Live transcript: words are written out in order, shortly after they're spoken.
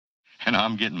and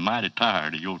I'm getting mighty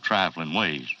tired of your trifling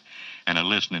ways and of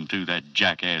listening to that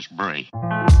jackass bray.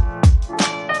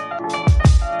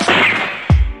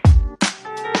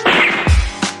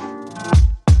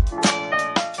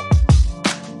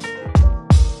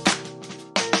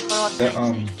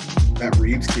 That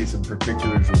Reeves case in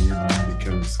particular is a weird one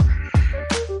because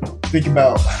think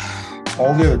about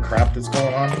all the other crap that's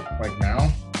going on like now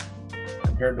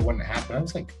compared to when it happened. It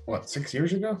was like what, 6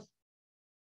 years ago?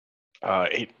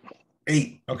 8.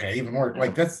 Okay, even more.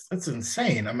 Like that's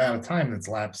insane amount of time that's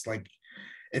lapsed. Like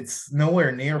it's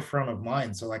nowhere near front of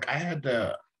mind. So like I had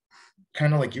to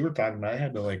kind of like you were talking about, I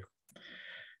had to like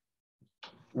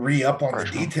re-up on the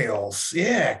details.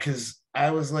 Yeah, because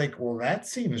I was like, well, that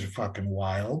seems fucking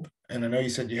wild. And I know you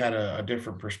said you had a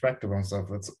different perspective on stuff.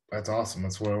 That's awesome.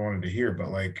 That's what I wanted to hear. But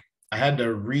like I had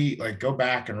to go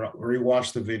back and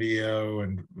rewatch the video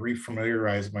and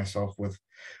refamiliarize myself with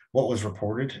what was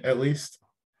reported at least.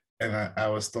 And I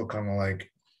was still kind of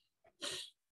like,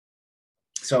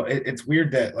 so it's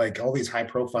weird that like all these high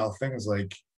profile things,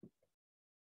 like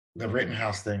the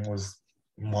Rittenhouse thing was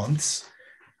months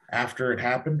after it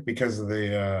happened because of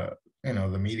the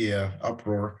the media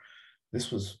uproar.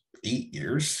 This was 8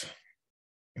 years.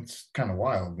 It's kind of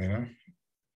wild, you know?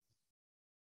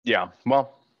 Yeah,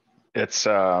 well, it's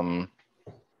I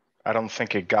don't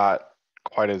think it got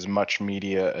quite as much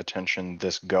media attention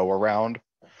this go around.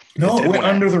 No, it went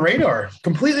under the radar,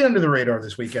 completely under the radar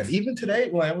this weekend. Even today,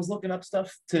 when I was looking up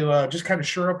stuff to just kind of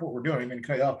shore up what we're doing, I mean,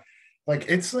 like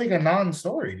it's like a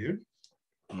non-story, dude.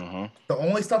 Mm-hmm. The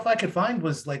only stuff I could find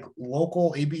was like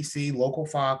local ABC, local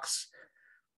Fox.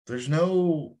 There's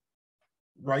no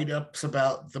write-ups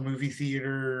about the movie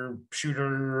theater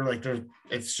shooter. Like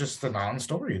it's just a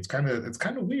non-story. It's kind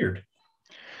of weird.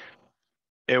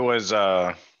 It was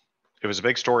a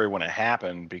big story when it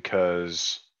happened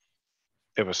because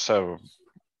it was so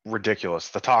ridiculous.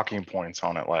 The talking points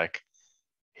on it, like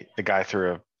the guy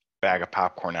threw a bag of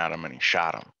popcorn at him and he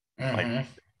shot him. Mm-hmm. Like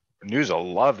news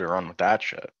will love to run with that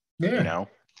shit. Yeah. You know?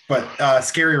 But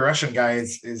Scary Russian Guy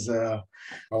is a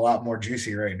lot more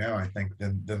juicy right now, I think,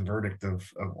 than Verdict of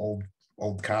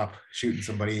old cop shooting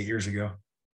somebody 8 years ago.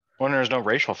 Well, there's no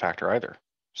racial factor either,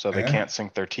 so they can't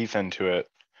sink their teeth into it.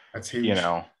 That's huge. You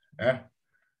know. Yeah.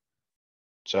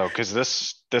 So, because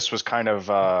this was kind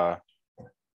of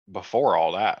before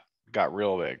all that got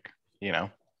real big, you know.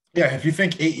 Yeah, if you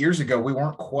think 8 years ago, we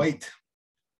weren't quite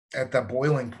at that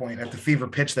boiling point, at the fever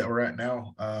pitch that we're at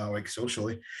now, like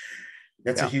socially.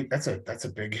 That's a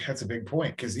big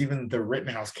point, because even the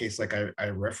Rittenhouse case, like I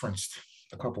referenced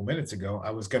a couple minutes ago,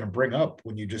 I was going to bring up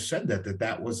when you just said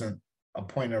that wasn't a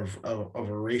point of a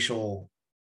racial,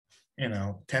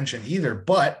 tension either,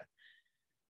 but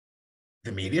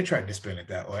the media tried to spin it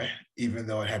that way, even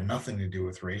though it had nothing to do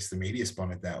with race. The media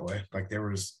spun it that way. Like there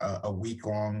was a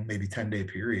week-long, maybe 10-day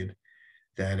period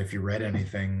that if you read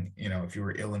anything, if you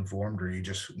were ill-informed or you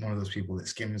just one of those people that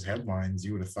skims headlines,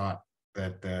 you would have thought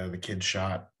that the kid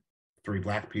shot 3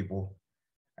 black people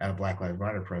at a Black Lives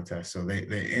Matter protest. So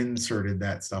they inserted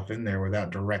that stuff in there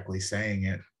without directly saying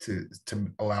it to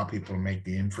allow people to make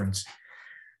the inference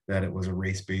that it was a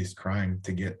race-based crime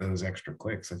to get those extra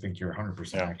clicks. I think you're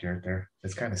 100% accurate there.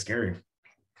 It's kind of scary.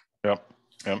 Yep.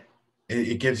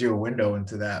 It gives you a window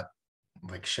into that,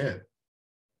 like, shit,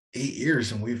 8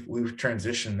 years and we've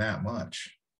transitioned that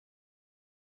much.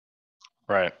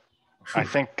 Right. I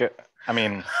think, I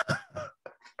mean,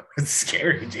 it's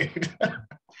scary, dude.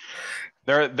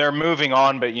 they're moving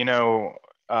on, but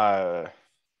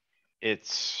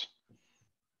it's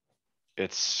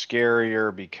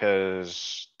scarier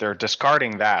because they're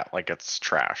discarding that like it's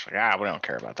trash. Like, we don't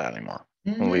care about that anymore.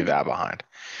 Mm-hmm. We'll leave that behind.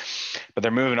 But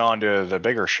they're moving on to the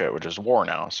bigger shit, which is war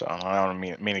now. So I don't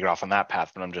mean to get off on that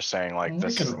path, but I'm just saying, like,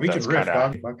 we can riff,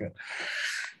 dog. Fuck it.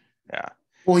 Yeah.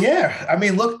 Well, yeah. I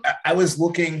mean, look, I was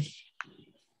looking,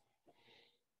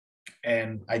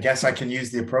 and I guess I can use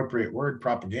the appropriate word,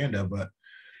 propaganda, but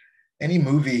any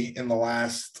movie in the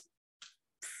last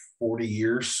 40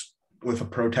 years with a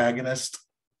protagonist,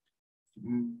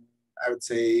 I would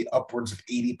say upwards of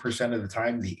 80% of the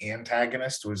time, the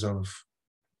antagonist was of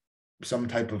some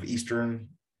type of Eastern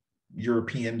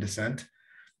European descent.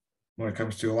 When it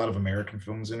comes to a lot of American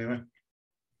films, anyway,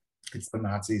 it's the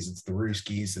Nazis, it's the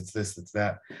Ruskies, it's this, it's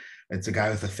that. It's a guy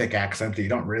with a thick accent that you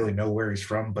don't really know where he's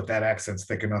from, but that accent's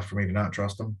thick enough for me to not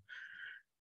trust him.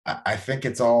 I think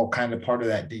it's all kind of part of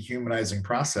that dehumanizing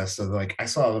process. So, like, I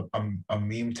saw a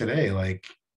meme today, like,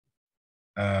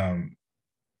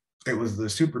 it was the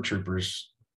Super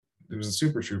Troopers. It was a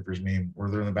Super Troopers meme where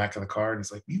they're in the back of the car and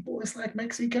it's like, "You boys like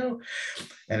Mexico?"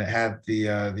 And it had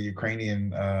the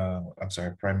Ukrainian,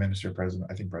 Prime Minister,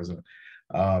 President,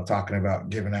 talking about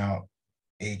giving out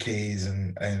AKs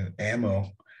and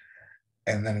ammo.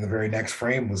 And then the very next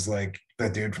frame was like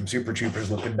that dude from Super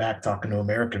Troopers looking back, talking to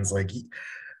Americans like,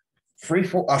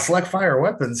 select fire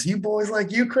weapons. You boys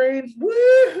like Ukraine?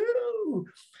 Woohoo!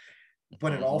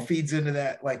 But it all feeds into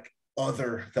that like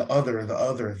the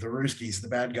Ruskies, the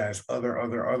bad guys,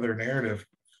 other narrative.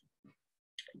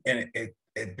 And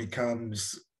it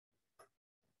becomes,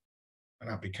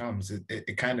 not becomes,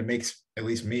 it kind of makes at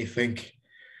least me think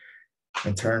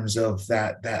in terms of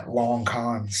that long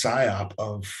con psyop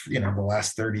of, the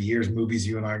last 30 years, movies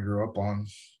you and I grew up on,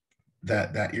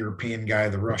 that European guy,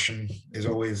 the Russian, is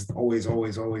always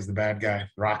the bad guy.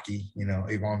 Rocky,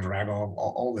 Ivan Drago,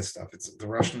 all this stuff. It's the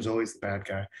Russian's always the bad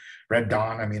guy. Red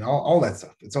Dawn, I mean, all that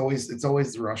stuff. It's always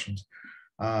the Russians.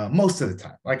 Most of the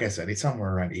time, like I said, he's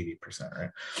somewhere around 80%, right?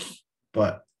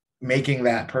 But making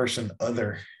that person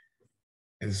other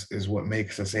is what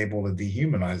makes us able to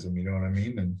dehumanize them. You know what I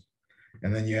mean?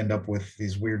 And then you end up with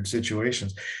these weird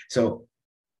situations. So,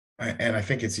 and I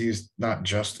think it's used not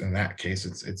just in that case,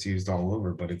 it's used all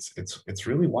over, but it's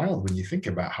really wild when you think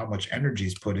about how much energy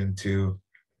is put into,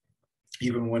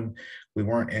 even when we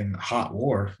weren't in hot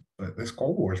war, but this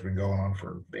Cold War has been going on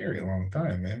for a very long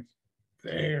time, man.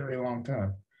 Very long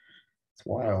time. It's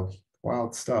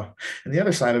wild stuff. And the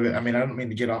other side of it, I mean, I don't mean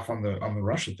to get off on the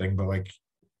Russia thing, but like,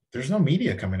 there's no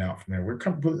media coming out from there. We're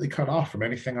completely cut off from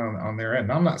anything on their end.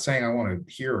 And I'm not saying I want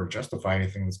to hear or justify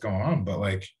anything that's going on, but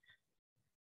like,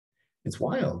 it's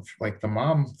wild. Like the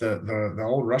mom, the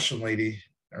old Russian lady,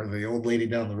 or the old lady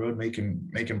down the road making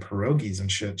pierogies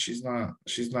and shit. She's not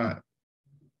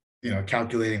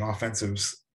calculating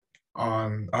offensives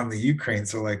on the Ukraine.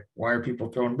 So like, why are people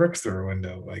throwing bricks through a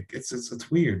window? Like it's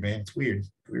weird, man. It's weird.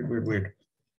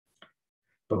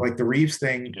 But like the Reeves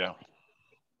thing, yeah.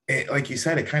 Like you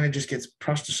said, it kind of just gets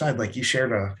brushed aside. Like you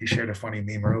shared a funny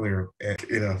meme earlier,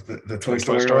 the Toy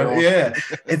Story one. Yeah,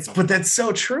 but that's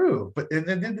so true. But and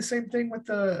then did the same thing with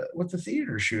the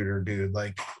theater shooter, dude.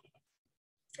 Like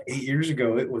 8 years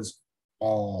ago, it was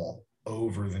all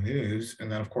over the news, and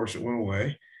then of course it went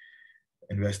away.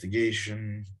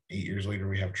 Investigation. 8 years later,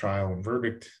 we have trial and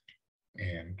verdict,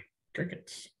 and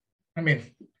crickets. I mean,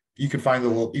 you can find it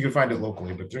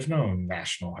locally, but there's no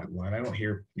national headline. I don't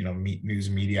hear news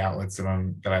media outlets that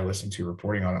I listen to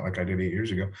reporting on it like I did 8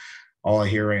 years ago. All I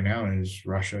hear right now is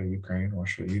Russia, Ukraine,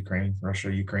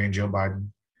 Joe Biden.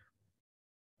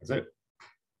 That's it.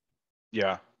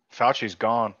 Yeah, Fauci's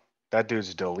gone. That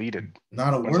dude's deleted.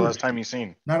 Not a word. When's the last time you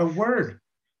seen? Not a word.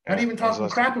 Not even talking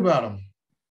crap about him.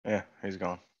 Yeah, he's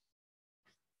gone.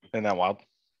 Isn't that wild?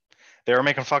 They were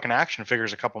making fucking action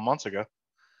figures a couple months ago.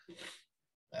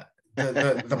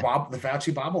 The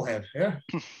Fauci bobblehead. Yeah.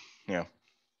 Yeah.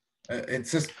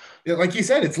 It's just like you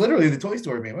said, it's literally the Toy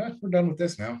Story meme. Well, we're done with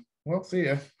this now. Well, see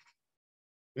ya.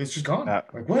 It's just gone.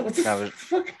 Like what? What the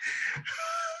fuck?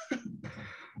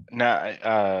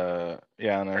 Yeah,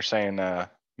 and they're saying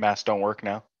masks don't work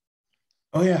now.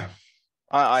 Oh yeah.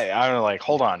 I'm like,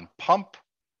 hold on, pump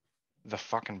the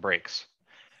fucking brakes.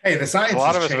 Hey, the science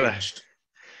has changed.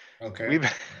 Okay.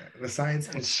 The science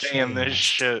has saying this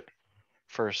shit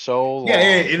for so long.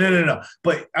 Yeah, no.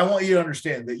 But I want you to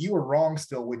understand that you were wrong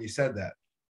still when you said that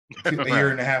a year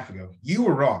and a half ago. You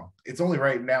were wrong. It's only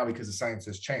right now because the science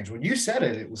has changed. When you said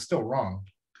it, it was still wrong.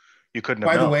 You couldn't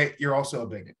have known. By the way, you're also a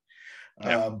bigot.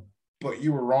 Yeah. But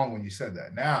you were wrong when you said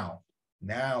that. Now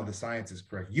the science is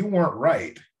correct. You weren't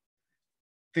right.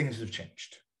 Things have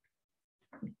changed.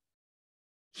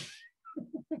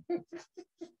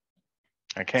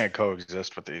 I can't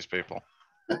coexist with these people.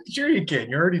 Sure you can.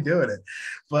 You're already doing it.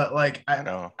 But like I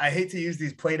know. I hate to use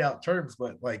these played out terms,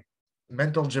 but like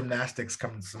mental gymnastics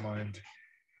comes to mind.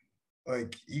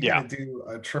 Like you gotta do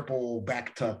a triple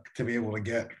back tuck to be able to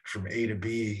get from A to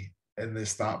B in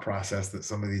this thought process that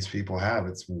some of these people have.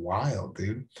 It's wild,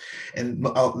 dude. And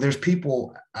there's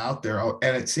people out there,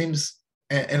 and it seems,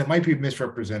 and it might be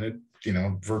misrepresented,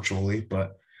 virtually,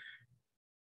 but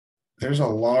there's a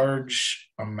large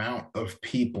amount of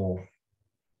people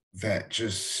that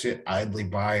just sit idly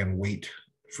by and wait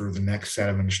for the next set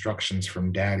of instructions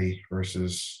from daddy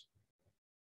versus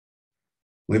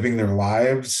living their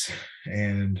lives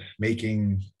and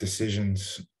making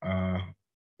decisions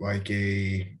like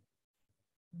a,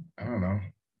 I don't know,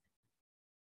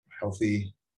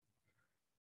 healthy,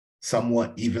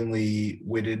 somewhat evenly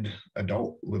witted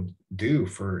adult would do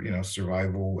for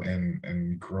survival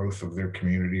and growth of their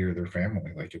community or their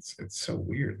family. Like it's so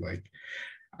weird. Like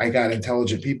I got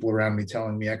intelligent people around me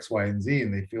telling me X, Y, and Z,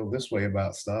 and they feel this way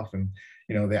about stuff. And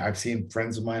I've seen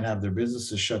friends of mine have their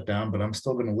businesses shut down, but I'm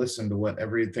still going to listen to what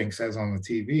everything says on the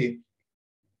TV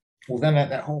Well, then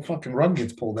that whole fucking rug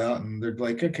gets pulled out, and they're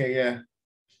like, okay, yeah.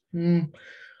 New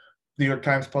York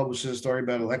Times publishes a story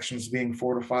about elections being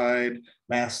fortified,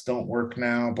 masks don't work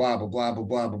now, blah, blah, blah, blah,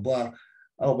 blah, blah, blah.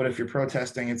 Oh, but if you're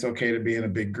protesting, it's okay to be in a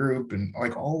big group, and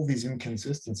like all these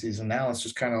inconsistencies. And now it's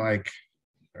just kind of like,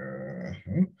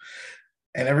 and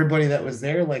everybody that was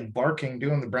there, like barking,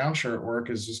 doing the brown shirt work,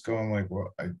 is just going like,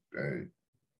 well,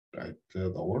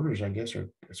 the orders, I guess, are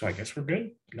so. I guess we're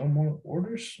good. No more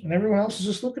orders, and everyone else is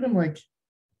just looking at him like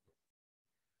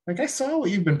I saw what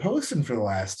you've been posting for the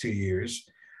last 2 years.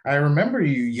 I remember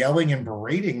you yelling and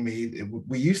berating me.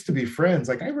 We used to be friends.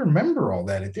 Like I remember all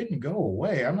that. It didn't go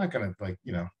away. I'm not gonna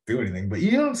do anything, but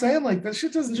you know what I'm saying? Like that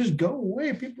shit doesn't just go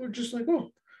away. People are just like,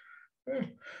 oh, the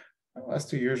last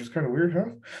 2 years was kind of weird,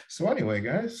 huh? So anyway,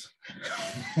 guys,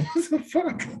 what the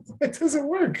fuck? It doesn't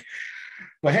work.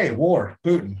 But hey, war,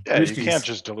 Putin. Yeah, Roosties. you can't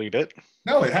just delete it.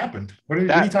 No, it happened. What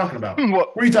are you talking about?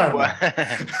 What are you talking about?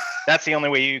 That's the only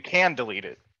way you can delete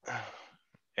it.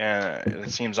 And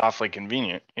it seems awfully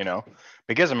convenient,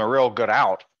 It gives them a real good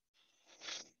out.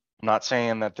 I'm not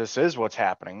saying that this is what's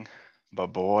happening, but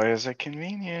boy, is it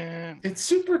convenient. It's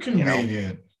super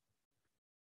convenient.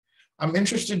 I'm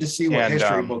interested to see what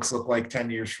history books look like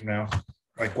 10 years from now.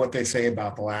 Like what they say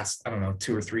about the last,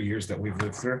 2 or 3 years that we've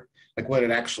lived through. Like what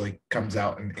it actually comes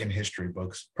out in history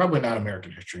books. Probably not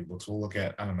American history books. We'll look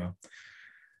at,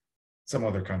 some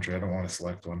other country. I don't want to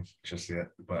select one just yet,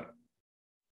 but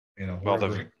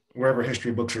wherever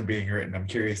history books are being written, I'm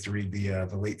curious to read the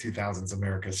late 2000s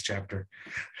America's chapter.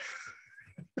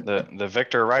 The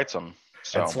victor writes them.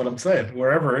 So. That's what I'm saying.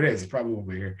 Wherever it is, it probably will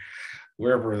be here.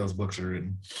 Wherever those books are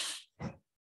written.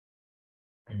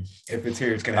 If it's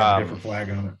here, it's going to have a different flag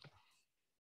on it.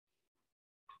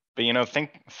 But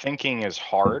thinking is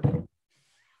hard.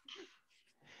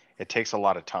 It takes a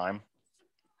lot of time.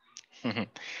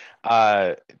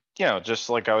 Just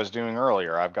like I was doing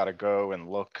earlier, I've got to go and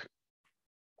look.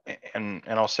 And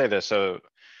I'll say this. So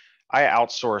I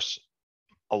outsource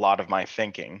a lot of my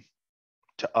thinking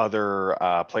to other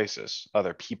places,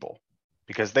 other people,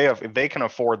 because they can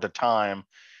afford the time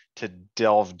to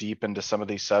delve deep into some of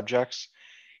these subjects.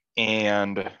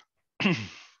 And I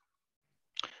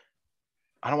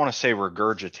don't want to say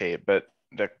regurgitate, but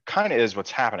that kind of is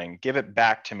what's happening. Give it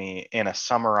back to me in a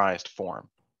summarized form.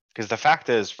 Because the fact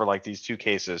is, for like these two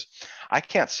cases, I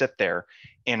can't sit there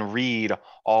and read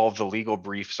all of the legal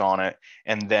briefs on it,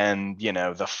 and then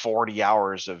the 40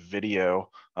 hours of video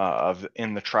of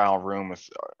in the trial room with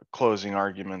closing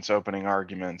arguments, opening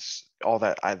arguments, all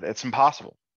that. It's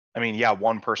impossible. I mean, yeah,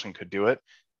 one person could do it,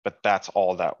 but that's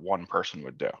all that one person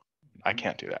would do. I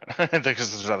can't do that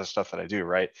because there's other stuff that I do,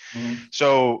 right? Mm-hmm.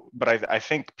 So, but I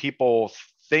think people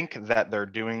think that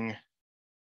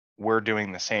we're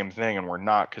doing the same thing, and we're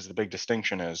not, because the big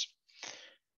distinction is,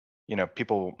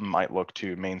 people might look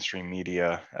to mainstream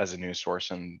media as a news source,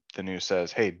 and the news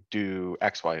says, hey, do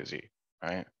X, Y, Z,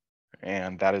 right?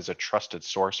 And that is a trusted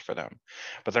source for them,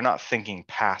 but they're not thinking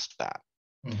past that.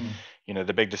 Mm-hmm.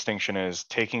 The big distinction is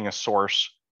taking a source,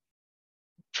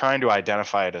 trying to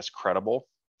identify it as credible,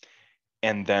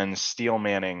 and then steel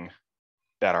manning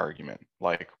that argument.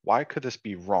 Like, why could this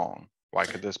be wrong? Why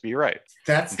could this be right?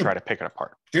 Try to pick it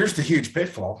apart. There's the huge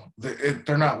pitfall.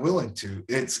 They're not willing to.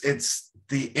 It's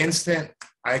the instant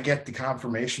I get the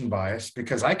confirmation bias,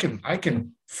 because I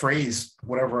can phrase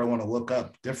whatever I want to look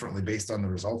up differently based on the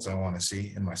results I want to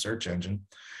see in my search engine.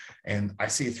 And I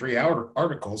see 3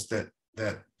 articles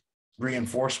that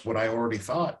reinforce what I already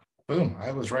thought. Boom,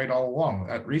 I was right all along.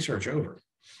 That research over.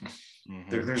 Mm-hmm.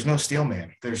 There's no steel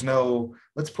man. There's no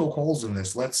let's poke holes in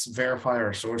this. Let's verify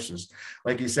our sources.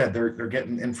 Like you said, they're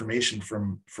getting information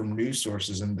from news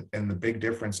sources, and the big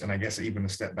difference, and I guess even a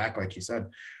step back, like you said,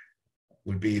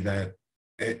 would be that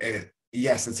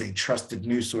yes, it's a trusted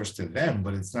news source to them,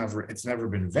 but it's never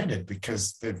been vetted,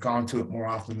 because they've gone to it more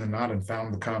often than not and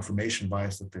found the confirmation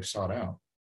bias that they've sought out.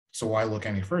 So why look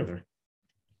any further?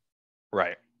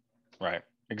 Right.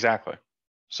 Exactly.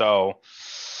 So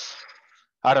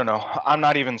I don't know. I'm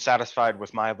not even satisfied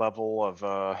with my level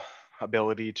of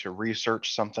ability to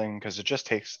research something, because it just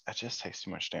takes too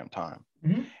much damn time.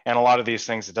 Mm-hmm. And a lot of these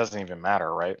things, it doesn't even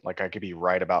matter, right? Like I could be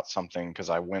right about something because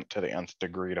I went to the nth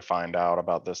degree to find out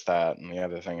about this, that, and the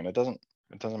other thing, and it doesn't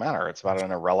matter. It's about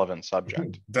an irrelevant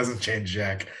subject. It doesn't change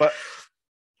jack.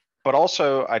 But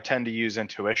also, I tend to use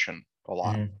intuition a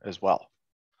lot as well.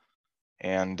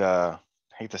 And I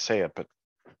hate to say it, but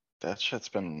that shit's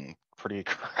been pretty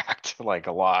correct, like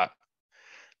a lot.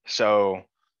 So,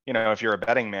 if you're a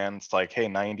betting man, it's like, hey,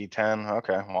 90-10.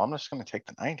 Okay, well, I'm just going to take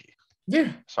the 90.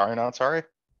 Yeah. Sorry, not sorry.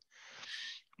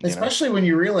 Especially when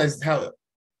you realize how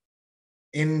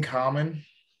uncommon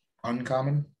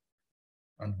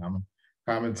uncommon.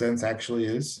 Common sense actually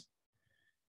is.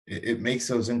 It makes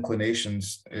those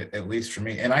inclinations, at least for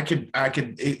me. And I could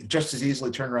just as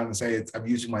easily turn around and say I'm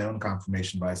using my own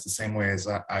confirmation bias the same way as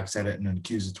I've said it in an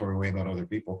accusatory way about other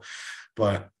people.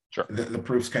 But Sure. the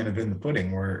proof's kind of in the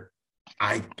pudding, where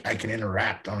I can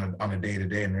interact on a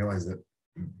day-to-day and realize that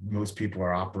most people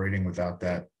are operating without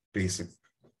that basic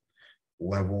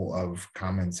level of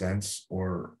common sense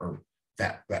or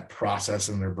that process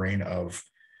in their brain of,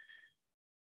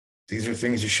 these are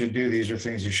things you should do, these are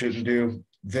things you shouldn't do.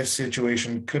 This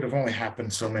situation could have only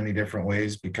happened so many different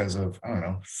ways because of, I don't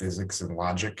know, physics and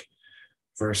logic,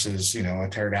 versus, a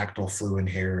pterodactyl flew in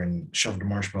here and shoved a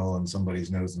marshmallow in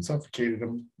somebody's nose and suffocated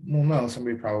them. Well, no,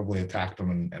 somebody probably attacked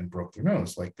them and broke their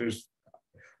nose. Like, there's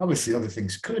obviously other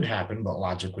things could happen, but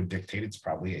logic would dictate it's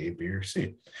probably A, B, or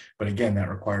C. But again, that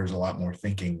requires a lot more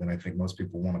thinking than I think most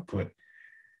people want to put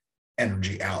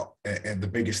energy out. And the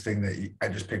biggest thing that I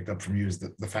just picked up from you is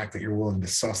the fact that you're willing to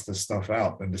suss this stuff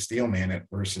out and to steel man it,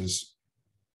 versus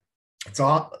it's a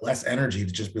lot less energy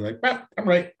to just be like, well, I'm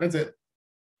right, that's it.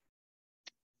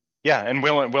 Yeah, and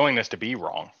willingness to be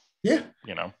wrong. Yeah,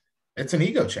 it's an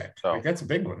ego check. So. Like, that's a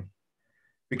big one,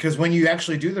 because when you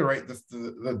actually do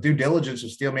the due diligence of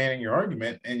steel manning your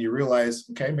argument, and you realize,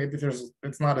 okay, maybe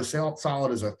it's not as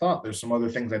solid as I thought, there's some other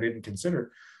things I didn't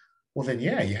consider. Well, then,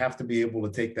 yeah, you have to be able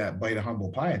to take that bite of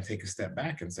humble pie and take a step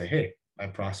back and say, hey, I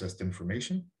processed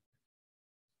information.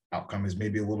 Outcome is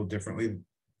maybe a little differently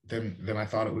than I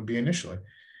thought it would be initially.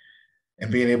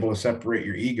 And being able to separate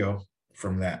your ego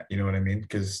from that, you know what I mean?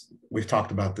 Because we've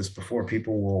talked about this before.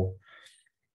 People will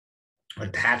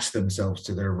attach themselves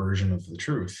to their version of the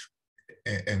truth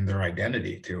and their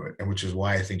identity to it. And which is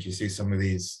why I think you see some of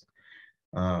these,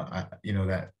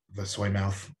 that the soy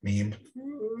mouth meme,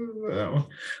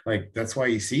 like, that's why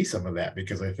you see some of that,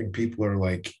 because I think people are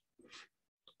like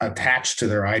attached to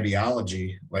their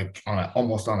ideology, like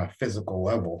almost on a physical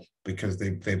level, because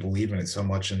they believe in it so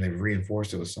much and they've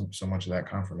reinforced it with so much of that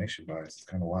confirmation bias. It's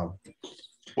kind of wild.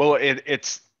 Well,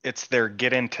 it's their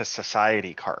get into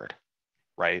society card,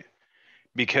 right?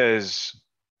 Because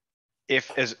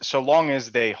so long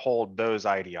as they hold those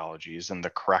ideologies and the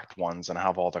correct ones and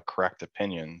have all the correct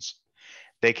opinions,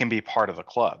 they can be part of the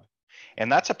club.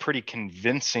 And that's a pretty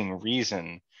convincing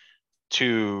reason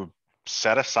to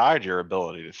set aside your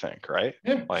ability to think, right?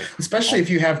 Yeah. Like, especially if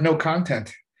you have no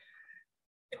content,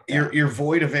 you're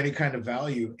void of any kind of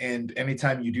value. And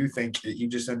anytime you do think, you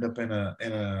just end up in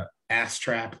a ass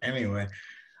trap anyway.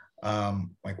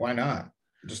 Like, why not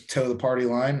just toe the party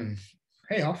line and,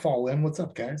 hey, I'll fall in. What's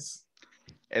up, guys?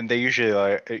 And they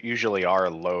usually are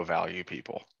low value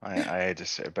people. I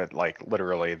just say, but like,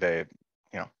 literally, they,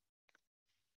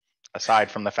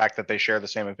 aside from the fact that they share the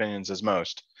same opinions as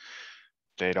most,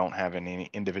 they don't have any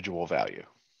individual value.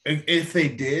 If they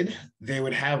did, they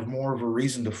would have more of a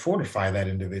reason to fortify that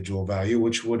individual value,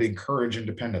 which would encourage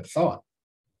independent thought.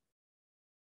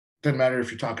 Doesn't matter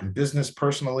if you're talking business,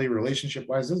 personally, relationship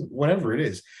wise, whatever it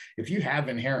is. If you have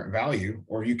inherent value,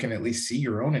 or you can at least see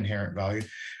your own inherent value,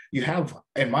 you have,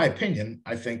 in my opinion,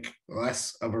 I think,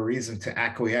 less of a reason to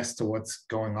acquiesce to what's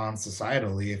going on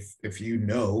societally if you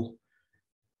know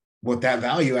what that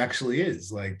value actually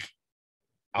is. Like,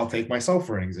 I'll take myself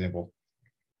for an example.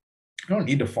 I don't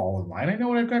need to fall in line. I know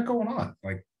what I've got going on.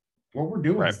 Like, what we're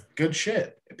doing is good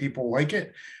shit. People like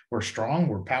it. We're strong.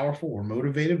 We're powerful. We're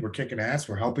motivated. We're kicking ass.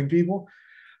 We're helping people.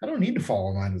 I don't need to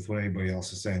fall in line with what anybody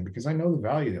else is saying, because I know the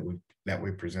value that we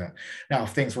present. Now,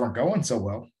 if things weren't going so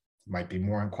well, I might be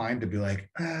more inclined to be like,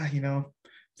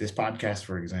 this podcast,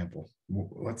 for example,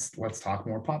 let's talk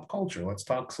more pop culture. Let's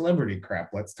talk celebrity crap.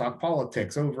 Let's talk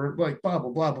politics over like blah,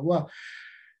 blah, blah, blah, blah,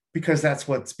 because that's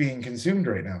what's being consumed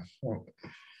right now. Well,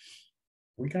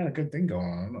 we got a good thing going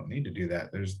on. I don't need to do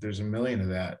that. There's a million of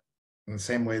that, in the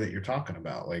same way that you're talking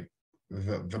about, like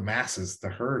the masses, the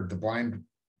herd, the blind,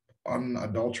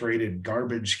 unadulterated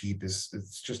garbage heap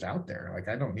it's just out there. Like,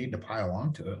 I don't need to pile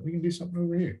onto it. We can do something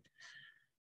over here.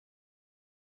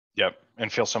 Yep.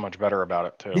 And feel so much better about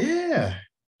it too. Yeah,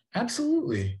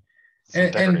 absolutely.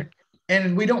 And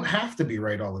we don't have to be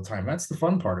right all the time. That's the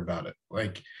fun part about it.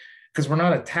 Like, because we're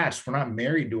not attached, we're not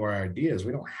married to our ideas.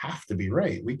 We don't have to be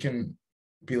right. We can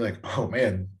be like, oh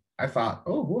man, I thought,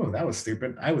 oh, whoa, that was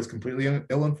stupid. I was completely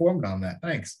ill-informed on that.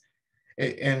 Thanks.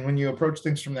 And when you approach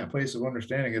things from that place of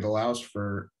understanding, it allows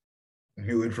for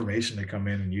new information to come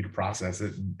in and you to process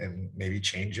it and maybe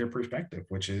change your perspective,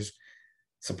 which is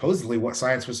supposedly what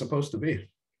science was supposed to be.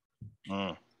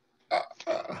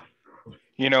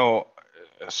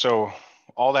 So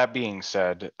all that being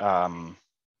said,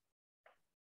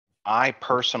 I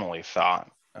personally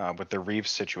thought with the Reeves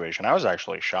situation, I was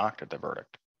actually shocked at the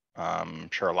verdict. I'm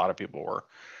sure a lot of people were.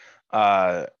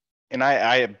 And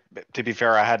I, to be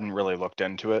fair, I hadn't really looked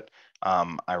into it.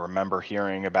 I remember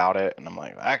hearing about it, and I'm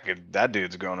like, that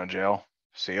dude's going to jail.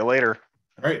 See you later.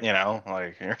 Right. You know,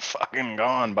 like, you're fucking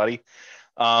gone, buddy.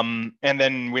 And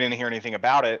then we didn't hear anything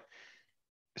about it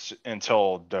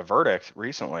until the verdict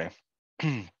recently.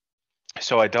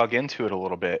 So I dug into it a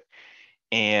little bit,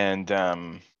 and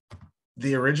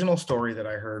the original story that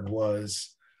I heard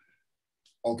was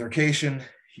altercation,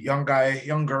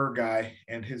 younger guy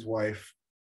and his wife.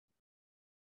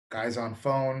 Guys on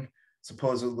phone,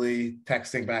 supposedly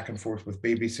texting back and forth with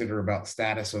babysitter about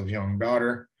status of young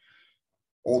daughter.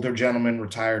 Older gentleman,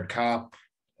 retired cop.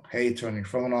 Hey, turn your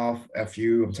phone off. F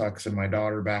you. I'm texting my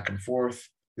daughter back and forth.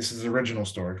 This is the original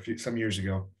story some years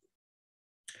ago.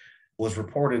 Was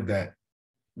reported that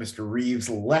Mr. Reeves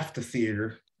left the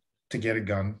theater to get a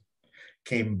gun,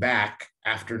 came back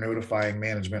after notifying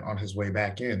management on his way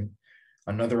back in.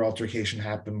 Another altercation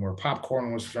happened where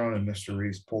popcorn was thrown and Mr.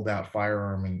 Reeves pulled out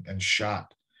firearm and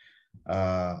shot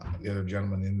the other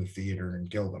gentleman in the theater and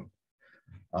killed him.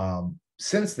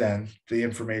 Since then, the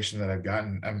information that I've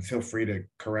gotten, and feel free to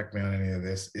correct me on any of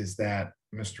this, is that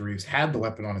Mr. Reeves had the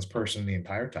weapon on his person the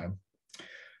entire time,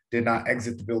 did not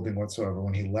exit the building whatsoever.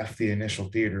 When he left the initial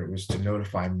theater, it was to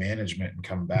notify management and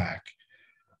come back.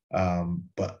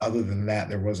 But other than that,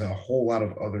 there wasn't a whole lot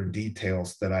of other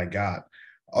details that I got,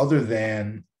 other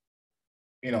than,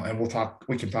 and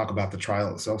we can talk about the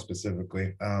trial itself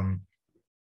specifically.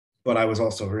 But I was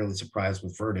also really surprised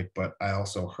with verdict, but I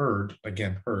also heard,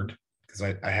 because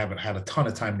I haven't had a ton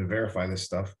of time to verify this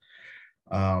stuff,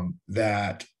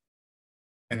 that,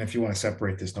 and if you want to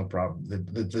separate this, no problem.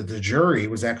 The jury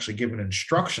was actually given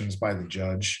instructions by the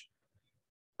judge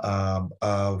of,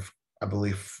 I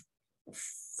believe,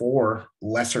 4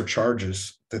 lesser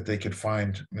charges that they could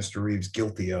find Mr. Reeves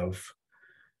guilty of,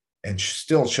 and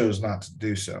still chose not to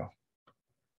do so.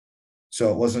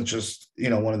 So it wasn't just,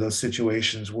 one of those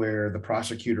situations where the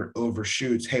prosecutor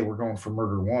overshoots, hey, we're going for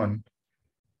murder 1,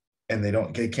 and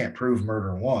they can't prove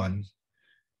murder 1,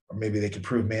 or maybe they could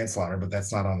prove manslaughter, but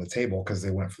that's not on the table because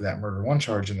they went for that murder 1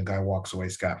 charge and the guy walks away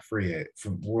scot-free.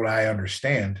 From what I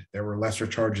understand, there were lesser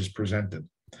charges presented.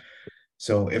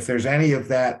 So if there's any of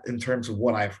that in terms of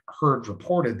what I've heard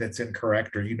reported that's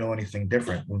incorrect, or anything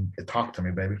different, talk to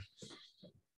me, baby.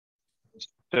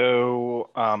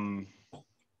 So,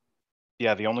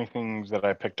 yeah, the only things that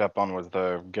I picked up on was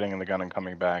the getting in the gun and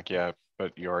coming back. Yeah,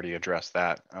 but you already addressed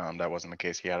that. That wasn't the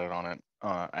case. He had it on it.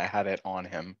 I had it on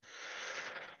him.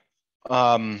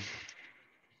 From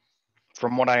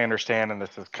what I understand, and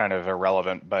this is kind of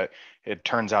irrelevant, but it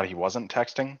turns out he wasn't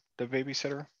texting the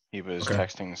babysitter. He was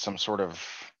texting some sort of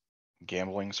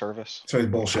gambling service. So he's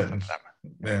bullshitting.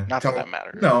 Not that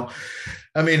matters. No,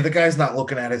 I mean, the guy's not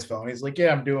looking at his phone. He's like,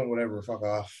 yeah, I'm doing whatever. Fuck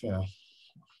off. Okay.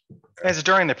 It's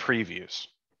during the previews.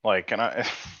 Like, and I,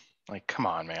 like, come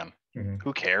on, man. Mm-hmm.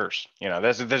 Who cares?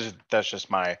 That's just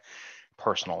my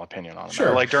personal opinion on it.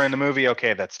 Sure. Like during the movie,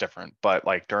 okay, that's different. But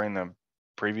like during the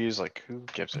previews, like, who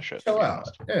gives a shit? Chill out.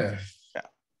 Yeah.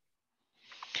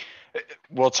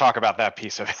 We'll talk about that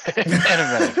piece of it in a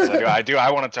minute, because I do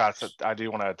want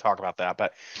to talk about that.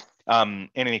 But in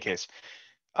any case,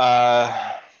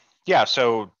 yeah.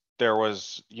 So there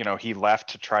was, he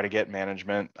left to try to get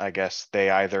management. I guess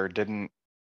they either didn't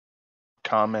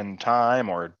come in time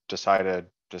or decided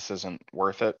this isn't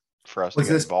worth it for us to get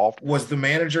involved. Was the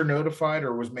manager notified,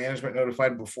 or was management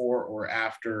notified before or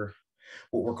after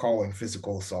what we're calling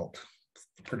physical assault,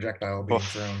 projectile being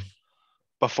thrown?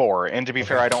 Before. And to be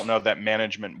fair, I don't know that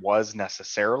management was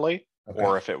necessarily,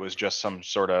 or if it was just some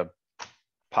sort of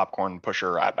popcorn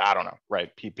pusher. I don't know.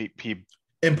 Right.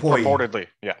 Employee. Purportedly.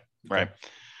 Yeah. Right.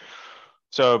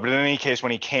 So, but in any case,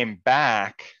 when he came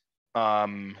back,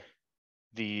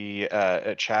 the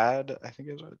Chad, I think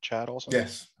it was Chad also.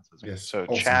 Yes. So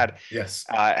Olsen. Chad, yes,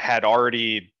 had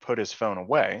already put his phone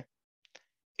away,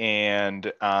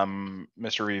 and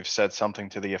Mr. Reeves said something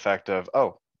to the effect of,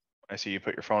 "Oh, I see you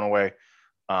put your phone away.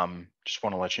 Just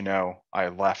want to let you know I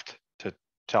left to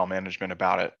tell management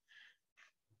about it."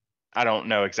 I don't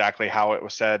know exactly how it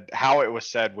was said. How it was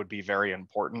said would be very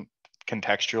important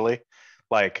contextually.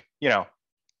 Like,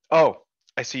 "Oh,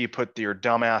 I see you put your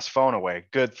dumbass phone away.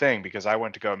 Good thing, because I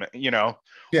went to go, Yeah.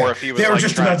 Or if he was, they were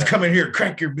just about to come in here,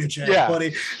 crack your bitch ass,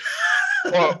 buddy.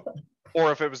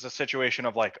 Or if it was a situation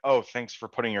of like, "Oh, thanks for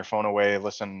putting your phone away.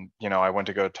 Listen, I went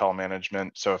to go tell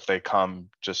management, so if they come,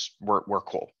 just we're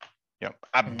cool."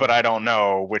 But I don't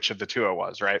know which of the two it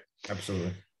was, right?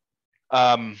 Absolutely.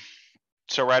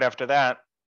 So right after that,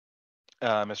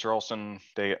 Mr. Olson,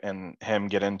 they and him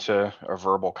get into a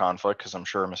verbal conflict because I'm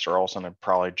sure Mr. Olson had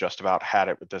probably just about had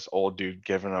it with this old dude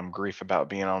giving him grief about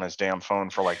being on his damn phone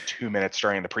for like 2 minutes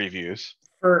during the previews.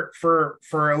 For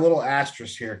a little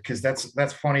asterisk here, because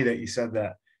that's funny that you said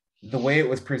that. The way it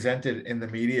was presented in the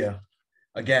media,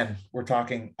 again, we're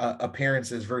talking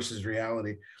appearances versus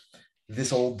reality.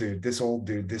 This old dude, this old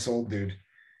dude, this old dude.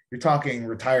 You're talking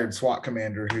retired SWAT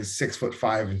commander who's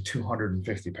 6'5" and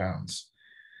 250 pounds.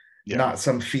 Yeah. Not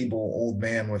some feeble old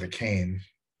man with a cane.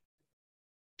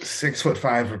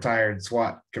 6'5" retired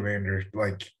SWAT commander.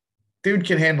 Like, dude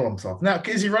can handle himself. Now,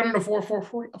 is he running a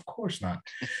 4.44? Of course not.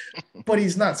 But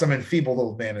he's not some enfeebled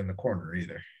old man in the corner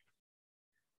either.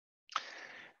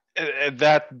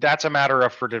 That's a matter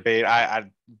up for debate.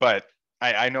 But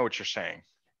I know what you're saying.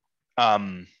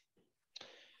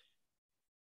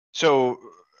 So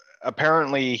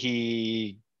apparently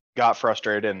he got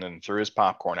frustrated and then threw his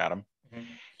popcorn at him.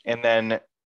 Mm-hmm. And then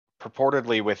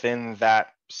purportedly within that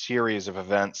series of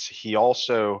events, he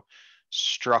also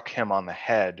struck him on the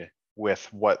head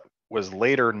with what was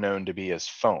later known to be his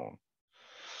phone.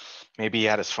 Maybe he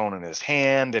had his phone in his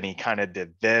hand and he kind of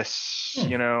did this, I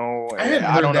hadn't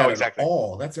heard that know exactly. At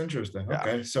all. That's interesting. Yeah.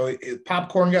 Okay. So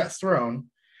popcorn got thrown.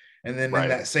 And then in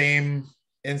that same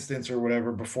instance or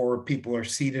whatever, before people are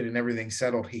seated and everything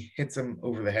settled, he hits him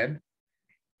over the head.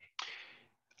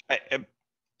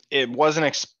 It wasn't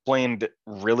explained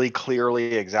really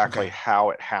clearly exactly how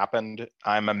it happened.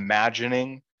 I'm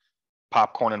imagining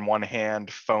popcorn in one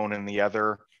hand, phone in the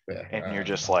other, and you're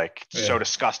just like so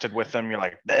disgusted with them. You're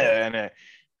like,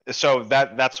 so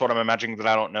that's what I'm imagining, but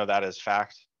I don't know that as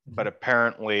fact. Mm-hmm. But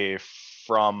apparently,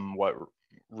 from what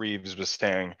Reeves was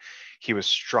saying, he was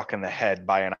struck in the head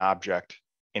by an object,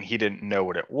 and he didn't know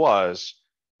what it was,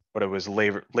 but it was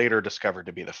later discovered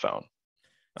to be the phone.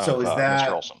 So is that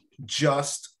Mr. Olson.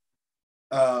 Just?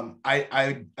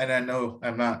 I know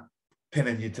I'm not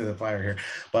pinning you to the fire here,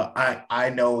 but I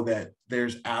know that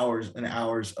there's hours and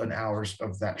hours and hours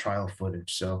of that trial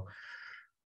footage. So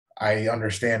I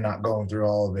understand not going through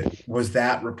all of it. Was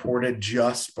that reported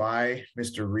just by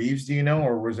Mr. Reeves, do you know,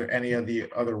 or was there any of the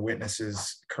other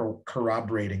witnesses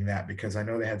corroborating that? Because I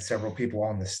know they had several people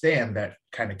on the stand that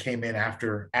kind of came in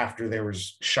after there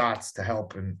was shots to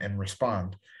help and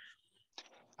respond.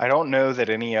 I don't know that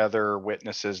any other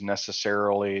witnesses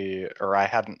necessarily, or I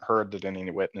hadn't heard that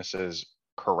any witnesses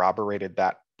corroborated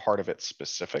that part of it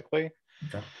specifically.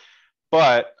 Okay.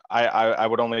 But I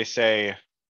would only say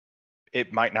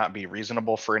it might not be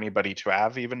reasonable for anybody to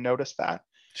have even noticed that.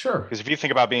 Sure. Because if you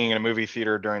think about being in a movie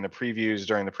theater during the previews,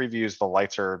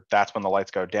 that's when the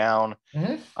lights go down.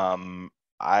 Mm-hmm.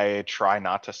 I try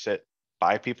not to sit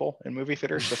by people in movie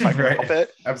theaters if I can help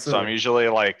it. Absolutely. So I'm usually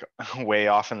like way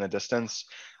off in the distance.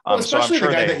 Well, especially so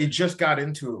the guy that you just got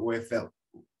into it with that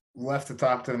left to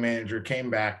talk to the manager,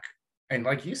 came back, and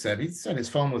like you said, he said his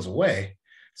phone was away.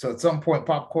 So at some point,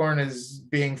 popcorn is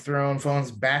being thrown,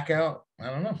 phone's back out. I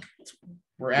don't know.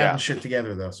 We're adding shit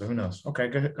together though, so who knows? Okay,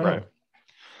 go ahead. Right.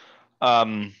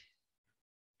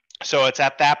 So it's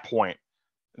at that point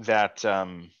that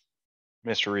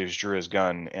Mr. Reeves drew his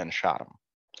gun and shot him.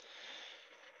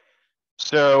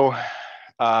 So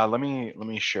let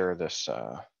me share this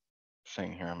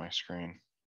thing here on my screen.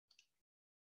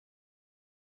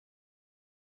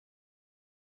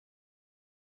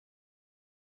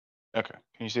 Okay,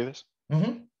 can you see this?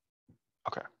 Mm-hmm.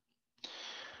 Okay.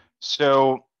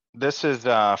 So this is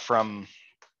from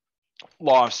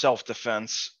Law of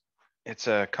Self-Defense. It's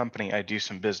a company I do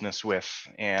some business with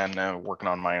and working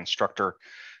on my instructor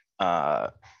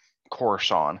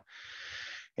course on.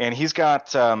 And he's got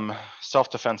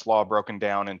self-defense law broken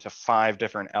down into 5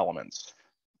 different elements.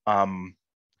 And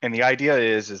the idea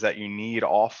is that you need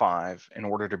all 5 in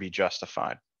order to be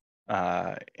justified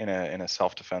in a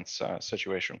self-defense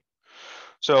situation.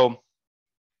 So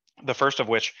the first of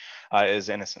which is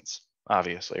innocence,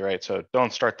 obviously, right? So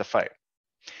don't start the fight.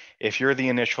 If you're the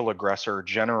initial aggressor,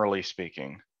 generally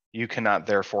speaking, you cannot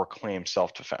therefore claim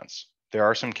self-defense. There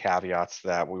are some caveats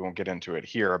that we won't get into it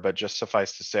here, but just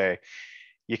suffice to say,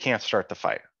 you can't start the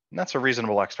fight. And that's a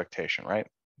reasonable expectation, right?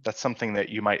 That's something that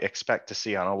you might expect to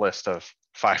see on a list of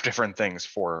 5 different things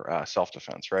for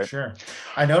self-defense, right? Sure.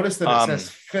 I noticed that it says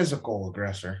physical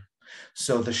aggressor.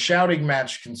 So the shouting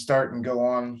match can start and go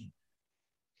on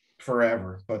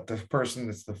forever, but the person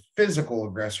that's the physical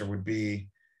aggressor would be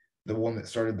the one that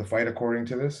started the fight, according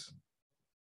to this?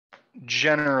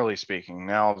 Generally speaking.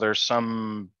 Now, there's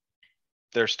some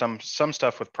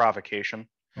stuff with provocation.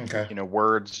 Okay.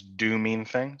 Words do mean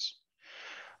things,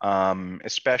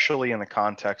 especially in the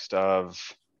context of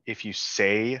if you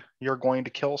say you're going to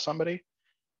kill somebody,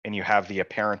 and you have the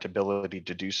apparent ability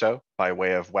to do so by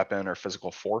way of weapon or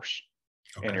physical force,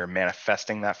 and you're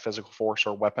manifesting that physical force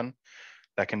or weapon,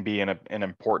 that can be an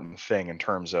important thing in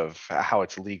terms of how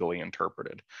it's legally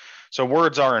interpreted. So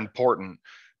words are important,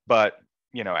 but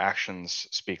actions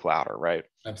speak louder, right?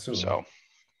 Absolutely. So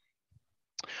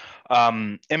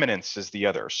imminence is the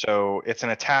other. So it's an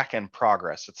attack in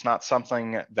progress. It's not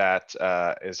something that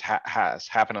has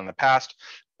happened in the past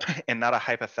and not a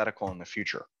hypothetical in the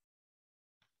future.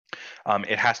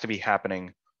 It has to be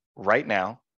happening right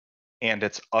now, and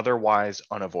it's otherwise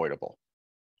unavoidable,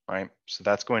 right? So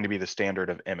that's going to be the standard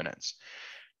of imminence.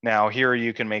 Now, here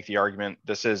you can make the argument,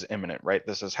 this is imminent, right?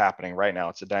 This is happening right now.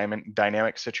 It's a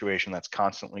dynamic situation that's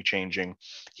constantly changing.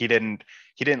 He didn't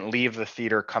leave the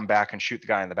theater, come back and shoot the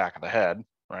guy in the back of the head,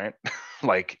 right?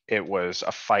 Like it was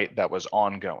a fight that was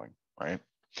ongoing, right?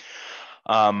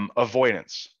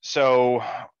 Avoidance. So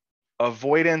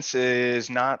avoidance is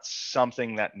not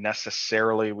something that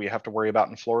necessarily we have to worry about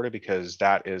in Florida, because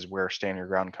that is where stand your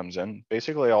ground comes in.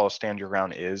 Basically, all a stand your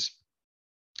ground is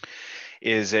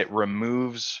it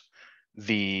removes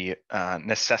the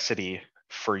necessity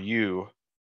for you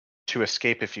to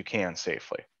escape if you can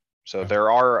safely. So there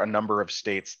are a number of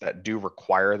states that do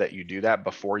require that you do that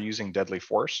before using deadly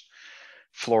force.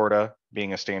 Florida,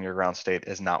 being a stand your ground state,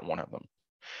 is not one of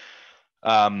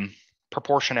them.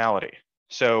 Proportionality.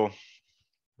 So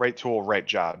right tool, right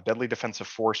job. Deadly defensive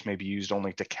force may be used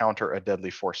only to counter a deadly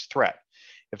force threat.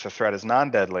 If the threat is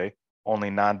non-deadly,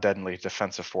 only non-deadly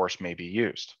defensive force may be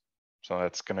used. So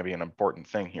that's going to be an important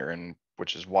thing here, and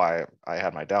which is why I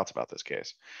had my doubts about this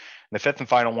case. And the fifth and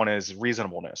final one is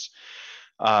reasonableness.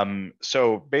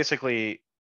 So basically,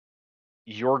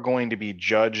 you're going to be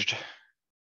judged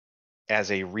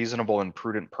as a reasonable and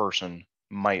prudent person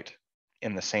might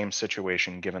in the same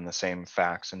situation, given the same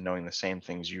facts and knowing the same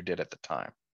things you did at the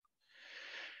time.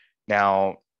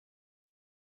 Now,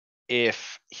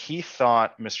 if he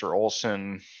thought Mr.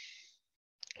 Olson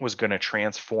was going to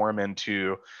transform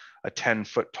into a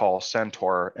 10-foot tall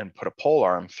centaur and put a pole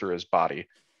arm through his body,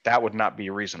 that would not be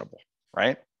reasonable,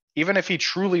 right? Even if he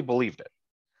truly believed it.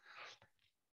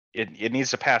 It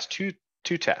needs to pass two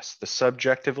tests, the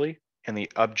subjectively and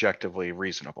the objectively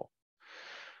reasonable.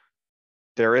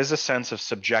 There is a sense of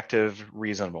subjective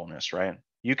reasonableness, right?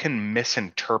 You can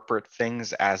misinterpret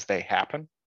things as they happen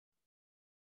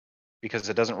because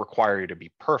it doesn't require you to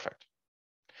be perfect.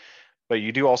 But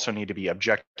you do also need to be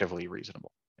objectively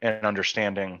reasonable and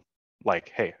understanding,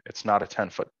 like, hey, it's not a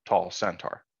 10-foot tall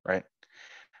centaur, right?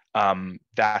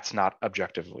 That's not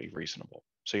objectively reasonable.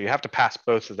 So you have to pass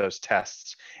both of those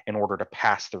tests in order to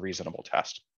pass the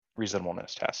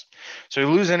reasonableness test. So you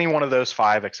lose any one of those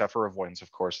five, except for avoidance,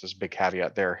 of course, there's a big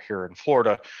caveat there here in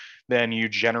Florida, then you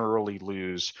generally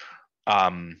lose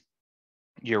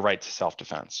your right to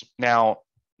self-defense. Now,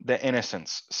 the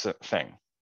innocence thing.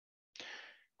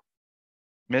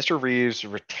 Mr. Reeves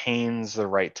retains the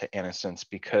right to innocence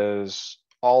because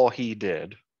all he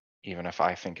did, even if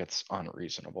I think it's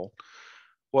unreasonable,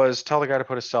 was tell the guy to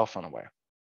put his cell phone away.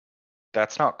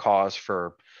 That's not cause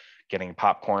for getting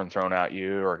popcorn thrown at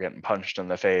you or getting punched in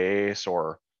the face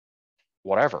or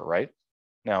whatever, right?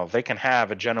 Now, they can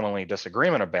have a genuinely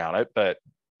disagreement about it, but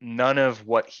none of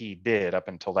what he did up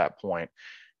until that point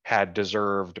had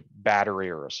deserved battery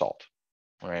or assault,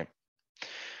 right?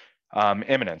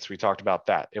 Imminence, we talked about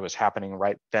that. It was happening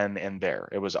right then and there.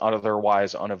 It was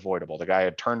otherwise unavoidable. The guy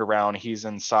had turned around. He's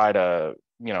inside a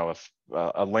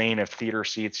lane of theater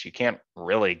seats. You can't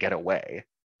really get away,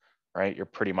 right?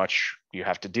 You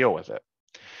have to deal with it.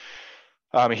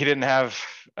 He didn't have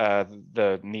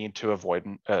the need to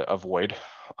avoid.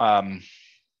 Now,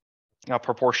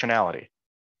 proportionality.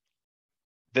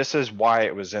 This is why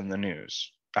it was in the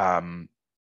news.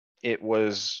 It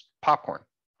was popcorn,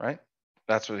 right?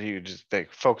 That's what they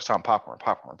focus on, popcorn.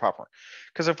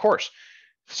 Because of course,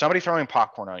 somebody throwing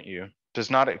popcorn at you does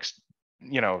not,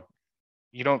 you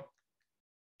don't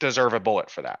deserve a bullet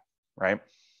for that, right?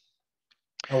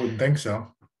 I wouldn't think so.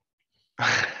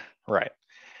 Right.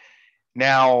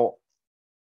 Now,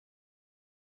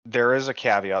 there is a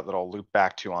caveat that I'll loop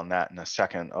back to on that in a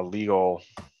second, a legal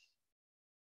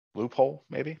loophole,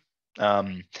 maybe.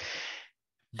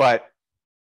 But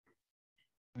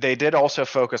they did also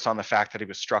focus on the fact that he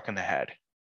was struck in the head.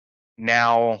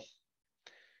 Now,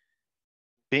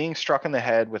 being struck in the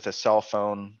head with a cell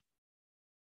phone,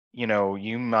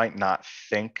 you might not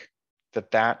think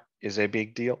that is a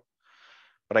big deal,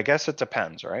 but I guess it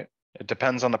depends, right? It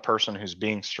depends on the person who's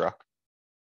being struck,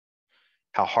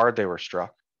 how hard they were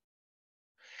struck,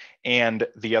 and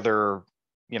the other,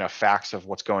 facts of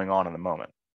what's going on in the moment.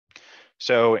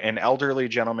 So an elderly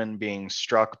gentleman being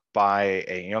struck by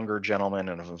a younger gentleman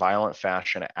in a violent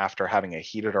fashion after having a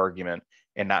heated argument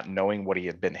and not knowing what he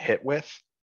had been hit with.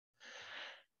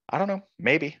 I don't know.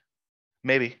 Maybe.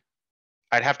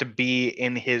 I'd have to be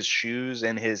in his shoes,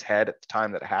 in his head at the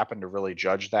time that happened to really